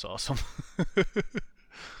 That's awesome.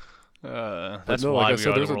 That's no, why like I we said,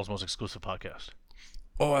 are the there's world's most exclusive podcast.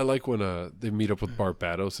 Oh, I like when they meet up with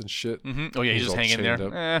Barbados and shit. Mm-hmm. Oh yeah, he's just all hanging there.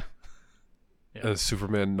 chained up. Yeah. And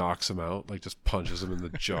Superman knocks him out, like just punches him in the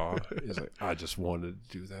jaw. He's like, I just wanted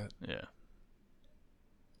to do that. Yeah.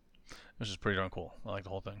 This is pretty darn cool. I like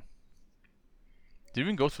the whole thing. Did you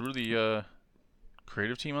even go through the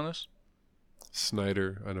creative team on this?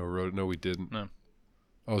 Snyder, I know, wrote it. No, we didn't. No.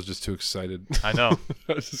 I was just too excited. I know.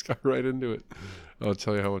 I just got right into it. I'll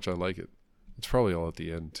tell you how much I like it. It's probably all at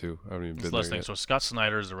the end, too. I haven't even been there yet. So Scott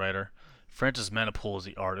Snyder is the writer. Francis Manapul is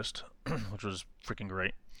the artist, which was freaking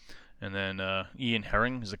great. And then Ian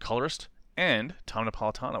Herring is the colorist. And Tom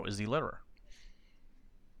Napolitano is the letterer.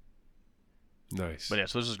 Nice. But yeah,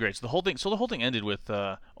 so this is great. So the whole thing ended with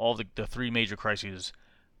all the 3 major crises,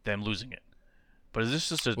 them losing it. But is this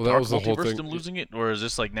just a dark multiverse them losing it, or is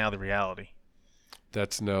this like now the reality?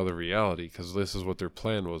 That's now the reality, because this is what their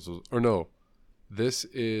plan was. Or no, this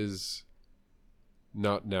is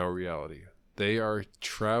not now reality. They are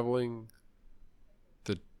traveling.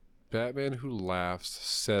 The Batman Who Laughs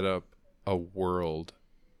set up a world,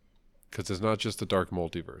 because it's not just the dark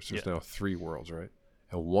multiverse. There's now 3 worlds, right?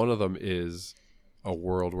 And one of them is a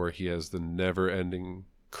world where he has the never-ending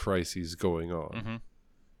crises going on. Mm-hmm.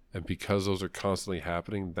 And because those are constantly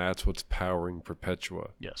happening, that's what's powering Perpetua.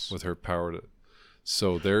 Yes. With her power to...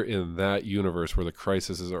 So they're in that universe where the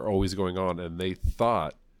crises are always going on, and they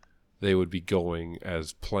thought they would be going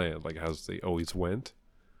as planned, like as they always went.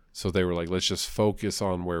 So they were like, let's just focus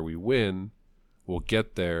on where we win. We'll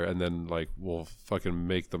get there, and then like we'll fucking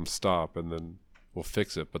make them stop, and then we'll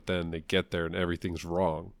fix it. But then they get there and everything's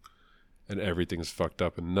wrong, and everything's fucked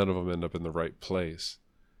up, and none of them end up in the right place,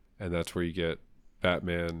 and that's where you get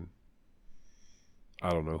Batman. I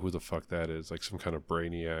don't know who the fuck that is, like some kind of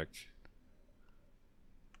brainiac.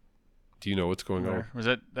 Do you know what's going on? Was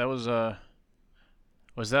that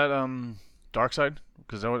Darkseid?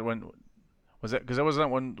 Because that wasn't that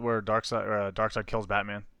one where Darkseid kills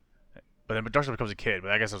Batman, but then Darkseid becomes a kid.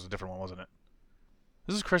 But I guess that was a different one, wasn't it?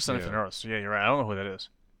 This is Crisis on Infinite Earths. Yeah, you're right. I don't know who that is,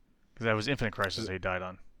 because that was Infinite Crisis he died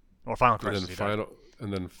on, or Final Crisis.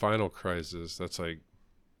 And then Final Crisis. That's like,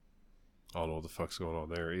 I don't know what the fuck's going on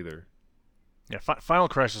there either. Yeah, Final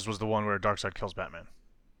Crisis was the one where Darkseid kills Batman.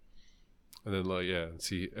 And then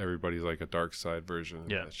see everybody's like a Darkseid version of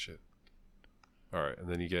that shit. All right, and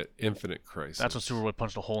then you get Infinite Crisis. That's when Superboy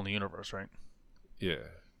punched a hole in the universe, right? Yeah,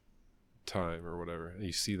 time or whatever. And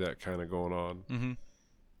you see that kind of going on in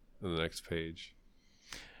the next page.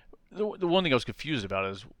 The one thing I was confused about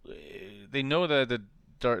is they know that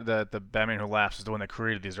the Batman Who Laughs is the one that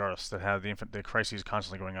created these artists that have the crises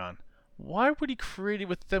constantly going on. Why would he create it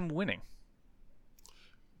with them winning?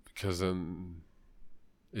 Because then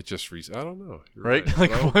it just I don't know. You're right?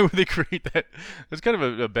 Like, why would they create that? It's kind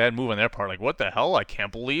of a bad move on their part. Like, what the hell? I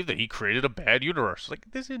can't believe that he created a bad universe.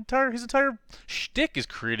 Like, his entire shtick is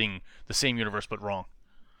creating the same universe but wrong.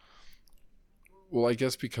 Well, I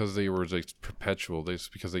guess because they were like perpetual.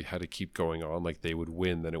 Because they had to keep going on. Like, they would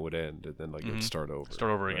win, then it would end, and then like it would start over.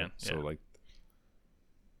 Start over right? again. So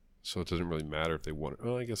so it doesn't really matter if they won.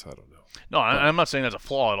 Well, I guess I don't know. No, I'm not saying that's a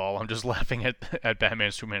flaw at all. I'm just laughing at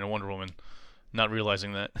Batman, Superman, and Wonder Woman, not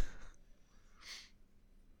realizing that.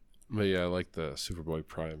 But yeah, I like the Superboy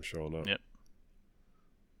Prime showing up. Yep.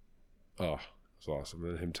 Oh, it's awesome.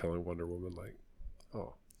 And him telling Wonder Woman, like,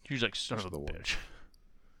 oh. He's like, son of a bitch.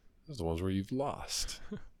 Those are the ones where you've lost.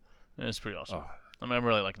 It's pretty awesome. I'm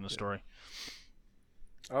really liking the story.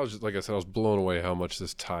 I was just, like I said, I was blown away how much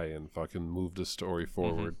this tie-in fucking moved the story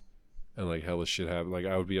forward. And like hella shit happened. Like,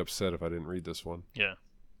 I would be upset if I didn't read this one. Yeah.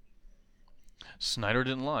 Snyder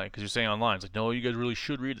didn't lie, because you're saying online, it's like, no, you guys really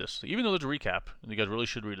should read this. Even though there's a recap, you guys really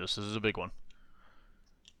should read this. This is a big one.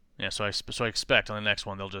 Yeah, so I expect on the next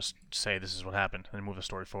one they'll just say this is what happened and move the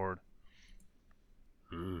story forward.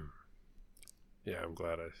 Yeah, I'm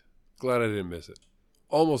glad I didn't miss it.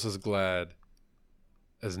 Almost as glad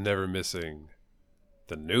as never missing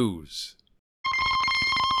the news.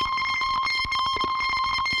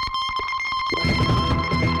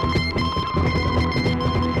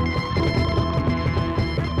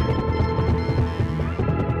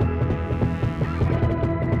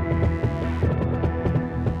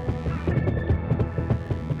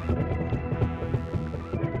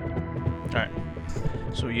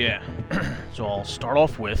 So I'll start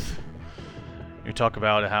off with, you talk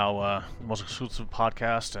about how the most exclusive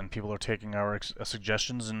podcast and people are taking our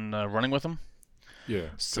suggestions and running with them. Yeah,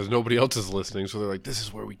 because nobody else is listening, so they're like, this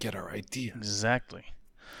is where we get our ideas. Exactly.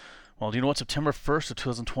 Well, do you know what September 1st of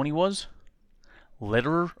 2020 was?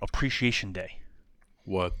 Letterer Appreciation Day.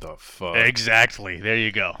 What the fuck? Exactly. There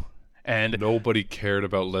you go. And nobody cared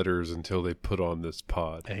about letters until they put on this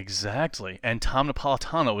pod. Exactly. And Tom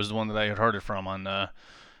Napolitano was the one that I had heard it from on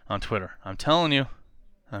Twitter. I'm telling you.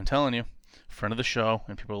 Friend of the show,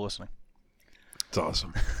 and people are listening. It's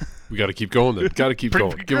awesome. We got to keep going then. Got to keep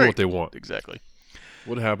going. Give them what they want. Exactly.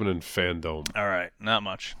 What happened in fandom? All right. Not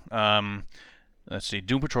much. Let's see.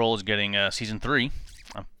 Doom Patrol is getting season 3.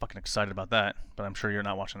 I'm fucking excited about that, but I'm sure you're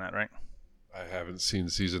not watching that, right? I haven't seen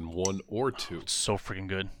season 1 or 2. It's so freaking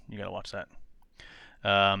good. You got to watch that.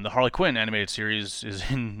 The Harley Quinn animated series is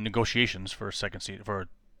in negotiations for a second season,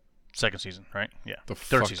 right? Yeah. The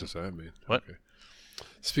third fuck season. does that mean? What?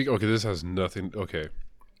 Okay, this has nothing. Okay,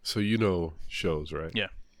 so you know shows, right? Yeah.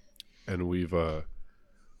 And we've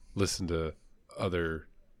listened to other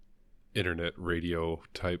internet radio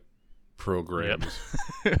type programs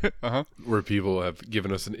where people have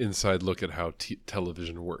given us an inside look at how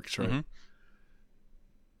television works, right? Mm-hmm.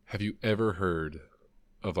 Have you ever heard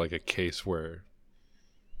of like a case where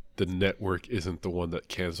the network isn't the one that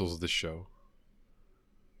cancels the show?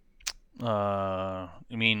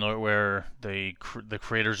 You mean where the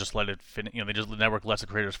creators just let it finish? The network lets the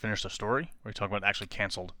creators finish the story? Or are you talking about actually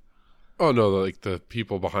canceled? Oh no, like the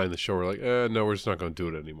people behind the show are like, no, we're just not going to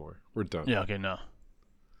do it anymore. We're done. Yeah. Okay. No.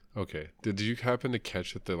 Okay. Did you happen to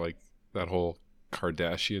catch that that whole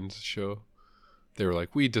Kardashians show? They were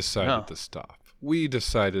like, we decided to stop. We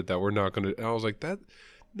decided that we're not going to. And I was like,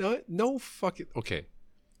 no fucking. Okay.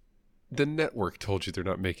 The network told you they're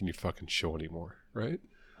not making your fucking show anymore, right?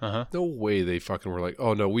 Uh-huh. No way they fucking were like,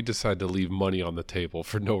 oh no, we decided to leave money on the table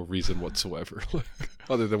for no reason whatsoever,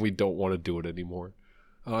 other than we don't want to do it anymore.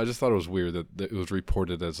 I just thought it was weird that it was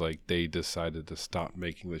reported as like they decided to stop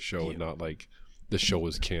making the show and not like the show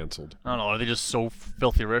was canceled. I don't know. Are they just so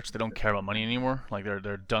filthy rich they don't care about money anymore? Like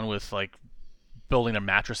they're done with like building a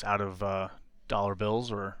mattress out of dollar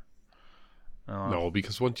bills, or No,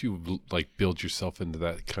 because once you like build yourself into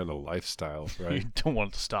that kind of lifestyle, you right? don't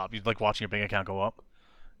want it to stop. You like watching your bank account go up.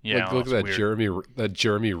 Yeah, Like, look at that weird.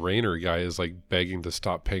 Jeremy Rayner guy is like begging to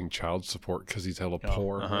stop paying child support because he's hella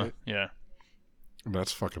poor, right? Yeah, And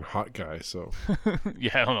that's fucking hot guy. So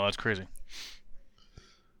yeah. I don't know. That's crazy.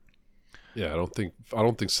 yeah, I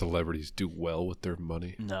don't think celebrities do well with their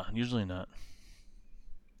money. No, usually not.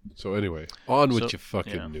 So anyway, on with your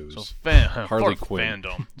fucking news. So Harley Quinn.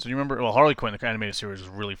 fandom. So you remember? Well, Harley Quinn, the animated series, is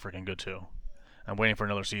really freaking good too. I'm waiting for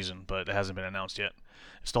another season, but it hasn't been announced yet.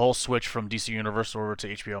 It's the whole switch from DC Universe over to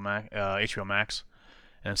HBO Max,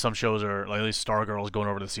 and some shows are like at least Stargirl is going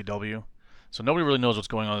over to the CW. So nobody really knows what's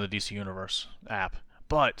going on in the DC Universe app.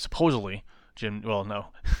 But supposedly,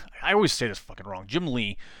 I always say this fucking wrong. Jim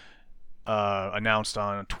Lee announced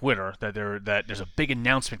on Twitter that there's a big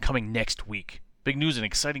announcement coming next week. Big news and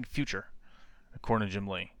exciting future, according to Jim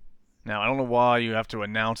Lee. Now, I don't know why you have to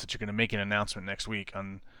announce that you're going to make an announcement next week,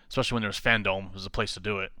 especially when there's Fandom, is a place to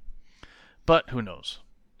do it. But who knows?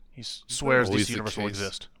 He swears DC Universe will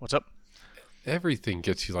exist. What's up? Everything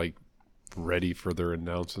gets you like ready for their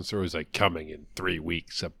announcements. They're always like, coming in 3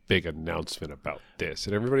 weeks, a big announcement about this,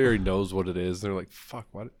 and everybody already knows what it is. They're like, fuck,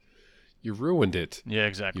 what? You ruined it. Yeah,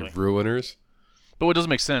 exactly. You ruiners. But what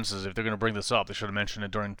doesn't make sense is if they're going to bring this up, they should have mentioned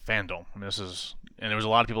it during Fandom. I mean, and there was a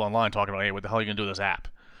lot of people online talking about, hey, what the hell are you going to do with this app?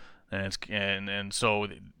 And so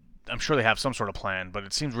I'm sure they have some sort of plan, but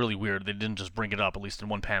it seems really weird they didn't just bring it up, at least in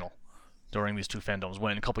one panel, during these two Fandoms,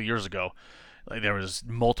 when a couple years ago, like, there was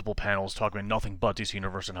multiple panels talking about nothing but DC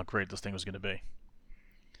Universe and how great this thing was going to be.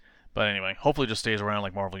 But anyway, hopefully it just stays around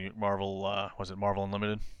like Marvel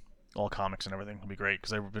Unlimited? All comics and everything would be great,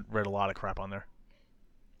 because I read a lot of crap on there.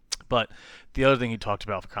 But the other thing he talked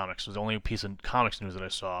about for comics was the only piece of comics news that I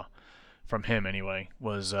saw from him anyway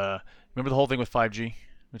was remember the whole thing with 5G?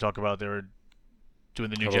 We talk about they were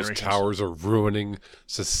doing the new generations. Those towers are ruining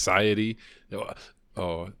society.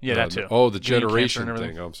 Oh yeah, that too. Oh, the generation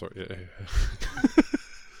thing. I'm sorry. Yeah.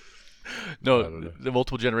 No, the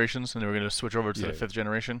multiple generations, and they were going to switch over to the 5th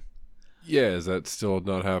generation. Yeah, is that still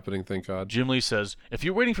not happening? Thank God. Jim Lee says, if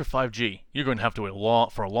you're waiting for 5G, you're going to have to wait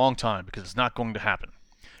for a long time because it's not going to happen.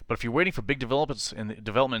 But if you're waiting for big developments in the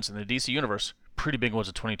DC Universe, pretty big ones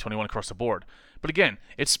in 2021 across the board. But again,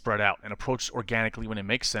 it's spread out and approached organically when it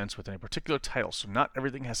makes sense within a particular title, so not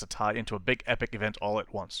everything has to tie into a big epic event all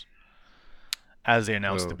at once. As they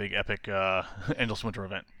announced the big epic Endless Winter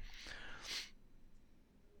event.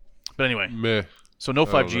 But anyway, so no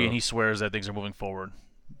 5G, and he swears that things are moving forward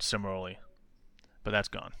similarly. But that's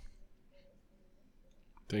gone.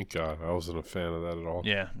 Thank God. I wasn't a fan of that at all.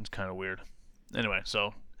 Yeah, it's kind of weird. Anyway,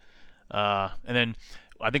 so... and then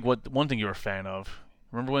I think one thing you were a fan of,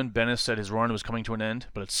 remember when Bendis said his run was coming to an end,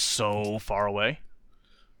 but it's so far away?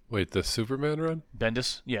 Wait, the Superman run?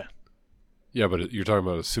 Bendis? Yeah. Yeah, but you're talking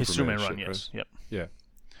about a Superman run, shit, yes. Right? Yep. Yeah.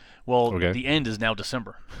 Well, the end is now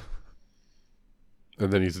December.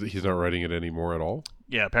 And then he's not writing it anymore at all?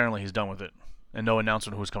 Yeah, apparently he's done with it. And no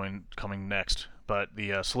announcement who's coming next. But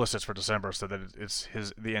the solicits for December said that it's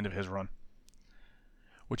the end of his run.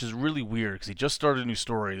 Which is really weird, because he just started a new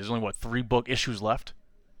story. There's only, 3 book issues left?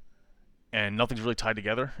 And nothing's really tied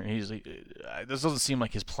together. And this doesn't seem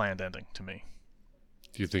like his planned ending to me.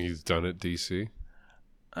 Do you think he's done at DC?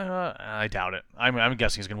 I doubt it. I'm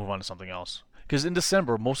guessing he's going to move on to something else. Because in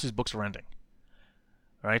December, most of these books are ending.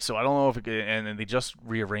 Right? So I don't know if and they just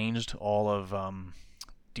rearranged all of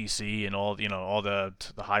DC and all the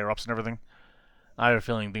higher-ups and everything. I have a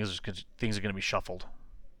feeling things are going to be shuffled.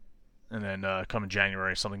 And then come in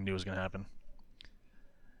January, something new is going to happen.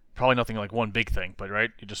 Probably nothing like one big thing, but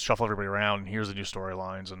right? You just shuffle everybody around, and here's the new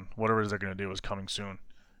storylines, and whatever it is they're going to do is coming soon.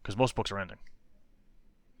 Because most books are ending.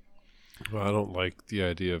 Well, I don't like the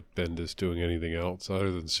idea of Bendis doing anything else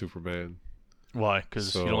other than Superman. Why?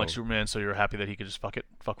 Because you don't like Superman, so you're happy that he could just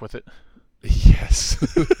fuck with it? Yes.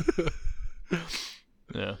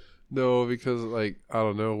 Yeah. No, because, I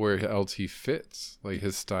don't know where else he fits,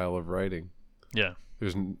 his style of writing. Yeah.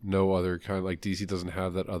 There's no other kind, DC doesn't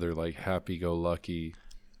have that other, happy-go-lucky,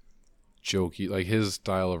 jokey, his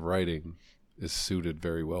style of writing is suited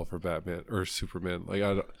very well for Batman, or Superman.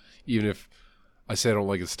 Even if I say I don't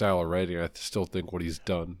like his style of writing, I still think what he's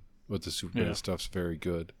done with the Superman stuff's very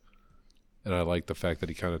good. And I like the fact that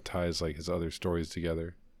he kind of ties, his other stories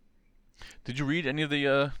together. Did you read any of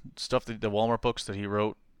the stuff, the Walmart books that he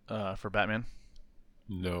wrote for Batman?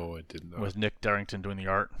 No, I did not. With Nick Darrington doing the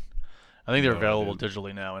art. I think they're No, I available didn't.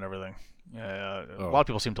 digitally now and everything. A Oh, lot of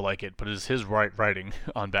people seem to like it, but it's his writing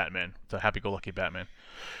on Batman, the happy-go-lucky Batman.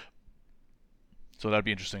 So that'd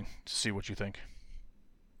be interesting to see what you think.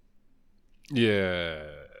 yeah.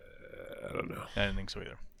 I don't know. I didn't think so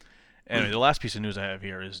either. Anyway, the last piece of news I have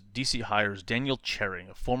here is DC hires Daniel Cherry,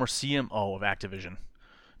 a former CMO of Activision,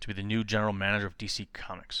 to be the new general manager of DC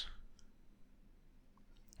Comics.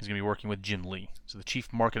 He's going to be working with Jim Lee, so the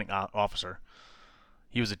chief marketing officer.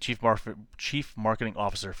 He was the chief marketing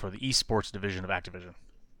officer for the esports division of Activision.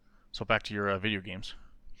 So back to your video games.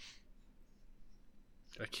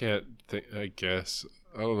 I can't think. I guess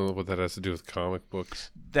I don't know what that has to do with comic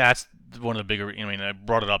books. That's one of the bigger. I mean, I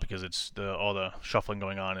brought it up because it's all the shuffling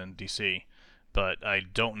going on in DC, but I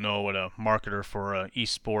don't know what a marketer for a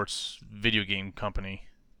esports video game company,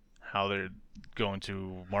 how they're going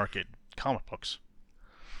to market comic books.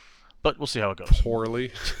 But we'll see how it goes.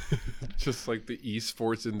 Poorly, just like the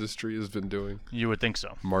esports industry has been doing. You would think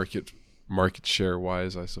so. Market share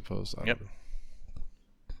wise, I suppose. I don't know.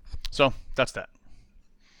 So that's that.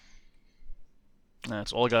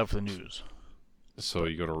 That's all I got for the news. So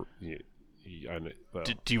you're gonna. Well,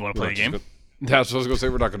 Do you want to play a game? That's what I was gonna say.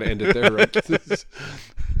 We're not gonna end it there, right?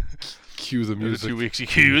 Cue the music. 2 weeks.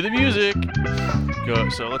 Cue the music. Go.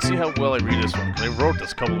 So let's see how well I read this one. 'Cause I wrote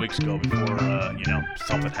this a couple weeks ago before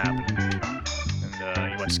something happened,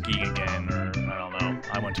 and you went skiing again, or I don't know.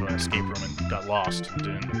 I went to an escape room and got lost. And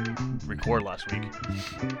didn't record last week. So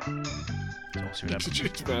we'll see what happens.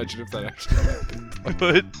 Could you imagine if that actually happened?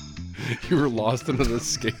 But You were lost in an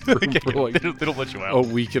escape room for like they don't let you a out.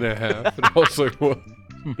 week and a half, and I was like, "What?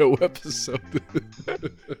 No episode."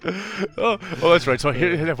 Oh, that's right. So I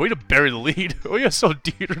have way to bury the lead. Oh yeah, so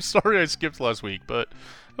Dieter, sorry I skipped last week, but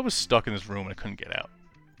I was stuck in this room and I couldn't get out.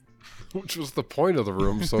 Which was the point of the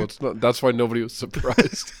room, so it's not. That's why nobody was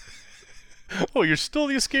surprised. Oh, you're still in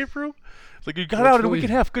the escape room? It's like you got Well, out it's in a week really-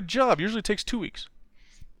 and a half. Good job. Usually it takes 2 weeks.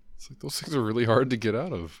 It's like those things are really hard to get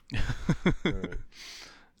out of.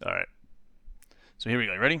 All right. So here we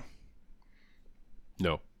go. You ready?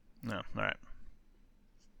 No. No. All right.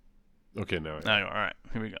 Okay, now. Now you are. All right.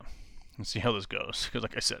 Here we go. Let's see how this goes. Because,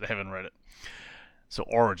 like I said, I haven't read it. So,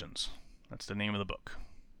 Origins. That's the name of the book.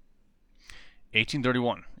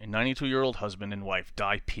 1831. A 92-year-old husband and wife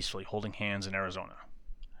die peacefully holding hands in Arizona.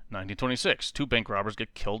 1926. 2 bank robbers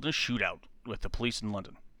get killed in a shootout with the police in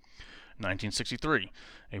London. 1963.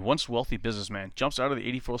 A once wealthy businessman jumps out of the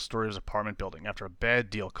 84th story of his apartment building after a bad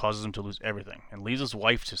deal causes him to lose everything and leaves his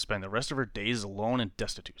wife to spend the rest of her days alone and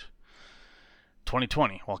destitute.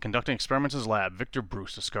 2020. While conducting experiments in his lab, Victor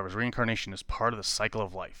Bruce discovers reincarnation is part of the cycle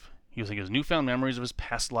of life. Using his newfound memories of his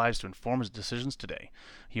past lives to inform his decisions today,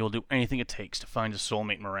 he will do anything it takes to find his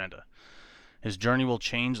soulmate Miranda. His journey will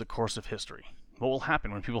change the course of history. What will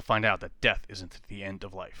happen when people find out that death isn't the end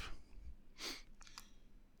of life?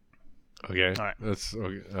 Okay. All right. That's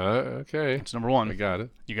okay. Okay. It's number 1. I got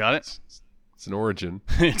it. You got it? It's an origin.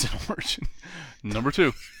 It's an origin. Number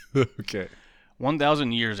 2. Okay.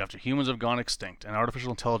 1,000 years after humans have gone extinct and artificial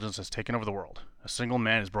intelligence has taken over the world, a single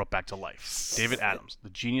man is brought back to life. David Adams, the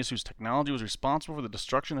genius whose technology was responsible for the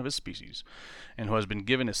destruction of his species, and who has been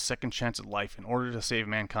given his second chance at life in order to save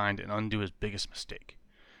mankind and undo his biggest mistake.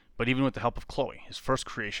 But even with the help of Chloe, his first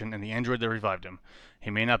creation, and the android that revived him, he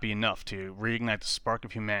may not be enough to reignite the spark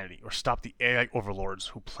of humanity or stop the AI overlords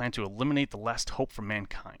who plan to eliminate the last hope for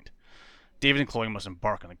mankind. David and Chloe must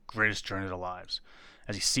embark on the greatest journey of their lives,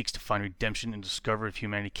 as he seeks to find redemption and discover if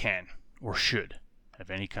humanity can, or should, have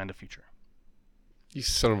any kind of future. You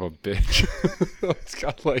son of a bitch. It's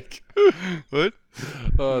got like What?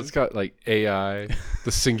 it's got like AI,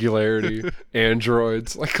 the singularity,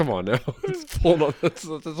 androids. Like, come on now. It's pulling on. That's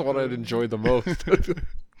the one I'd enjoy the most.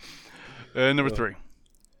 And number 3.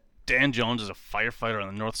 Dan Jones is a firefighter on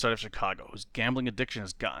the north side of Chicago whose gambling addiction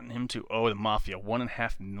has gotten him to owe the mafia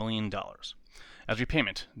 $1.5 million. As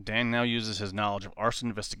repayment, Dan now uses his knowledge of arson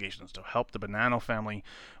investigations to help the Bonanno family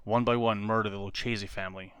one by one murder the Lucchese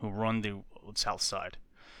family who run the south side.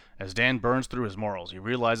 As Dan burns through his morals, he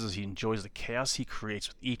realizes he enjoys the chaos he creates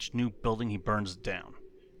with each new building he burns down.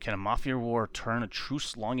 Can a mafia war turn a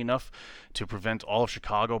truce long enough to prevent all of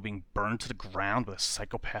Chicago being burned to the ground by the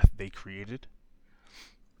psychopath they created?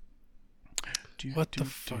 What the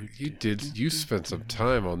fuck? You spent some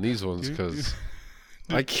time on these ones because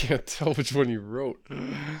I can't tell which one you wrote.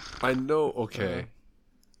 I know. Okay,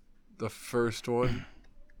 the first one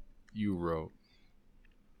you wrote.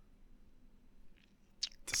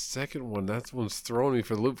 The second one, that one's throwing me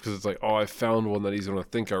for the loop because it's like, oh, I found one that he's gonna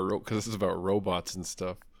think I wrote because this is about robots and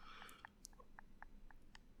stuff.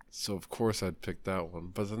 So of course I'd pick that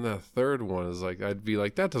one. But then that third one is like, I'd be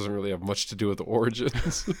like, that doesn't really have much to do with the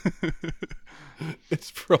origins.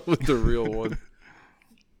 It's probably the real one.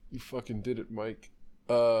 You fucking did it, Mike.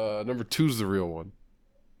 Number 2's the real one.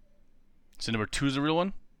 So number 2 is the real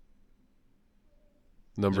one?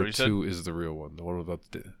 Number 2 is the real one. The one about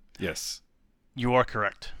the... Yes. You are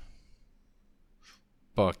correct.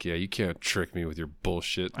 Fuck yeah, you can't trick me with your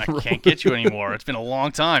bullshit. I can't get you anymore. It's been a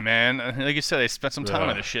long time, man. Like you said, I spent some time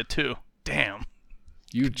on this shit, too. Damn.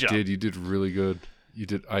 You did. You did really good. You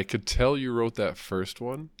did. I could tell you wrote that first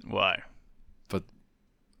one. Why? But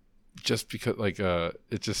just because, like,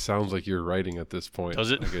 it just sounds like you're writing at this point.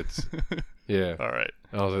 Does it? Like it's, yeah. All right.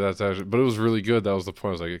 I was like, that's actually, but it was really good. That was the point.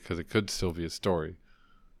 I was like, because it could still be a story.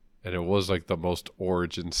 And it was like the most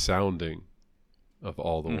origin sounding of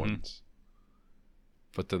all the ones.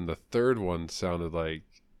 But then the third one sounded like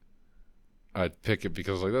I'd pick it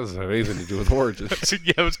because like that doesn't have anything to do with origins.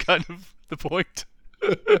 Yeah, it was kind of the point.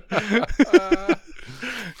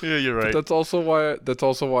 Yeah, you're right. But that's also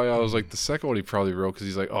why I was like the second one he probably wrote because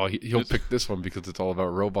he's like, oh, he'll pick this one because it's all about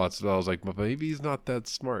robots. And I was like, but maybe he's not that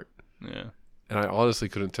smart. Yeah. And I honestly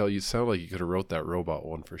couldn't tell you. It sounded like you could have wrote that robot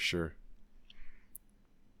one for sure.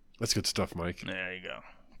 That's good stuff, Mike. There you go.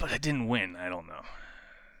 But I didn't win. I don't know.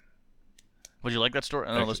 Would you like that story?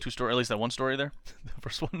 I don't know, those 2 stories. At least that one story there, the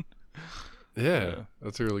first one. Yeah,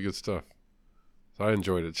 that's really good stuff. So I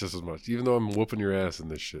enjoyed it just as much, even though I'm whooping your ass in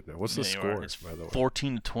this shit now. What's the score? It's by the way,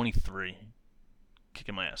 14-23.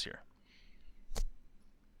 Kicking my ass here.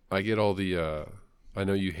 I get all the. I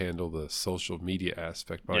know you handle the social media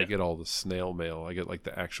aspect, but I get all the snail mail. I get like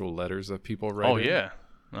the actual letters that people write. Oh yeah.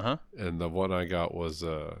 And the one I got was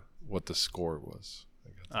what the score was. I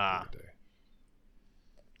got that the other day.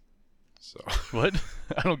 So what?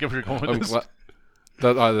 I don't get where you're going with this.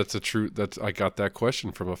 That's a true. I got that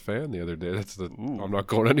question from a fan the other day. I'm not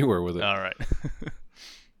going anywhere with it. All right.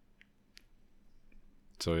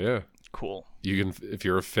 So yeah, cool. You can, if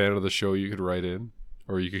you're a fan of the show, you could write in,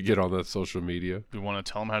 or you could get on that social media. Do you want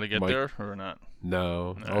to tell them how to get there or not?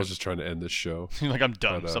 No, I was just trying to end this show. You're like, I'm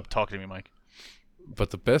done. Stop talking to me, Mike.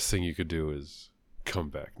 But the best thing you could do is come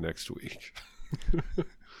back next week.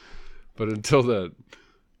 But until then,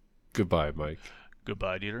 goodbye, Mike.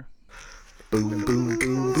 Goodbye, Dieter.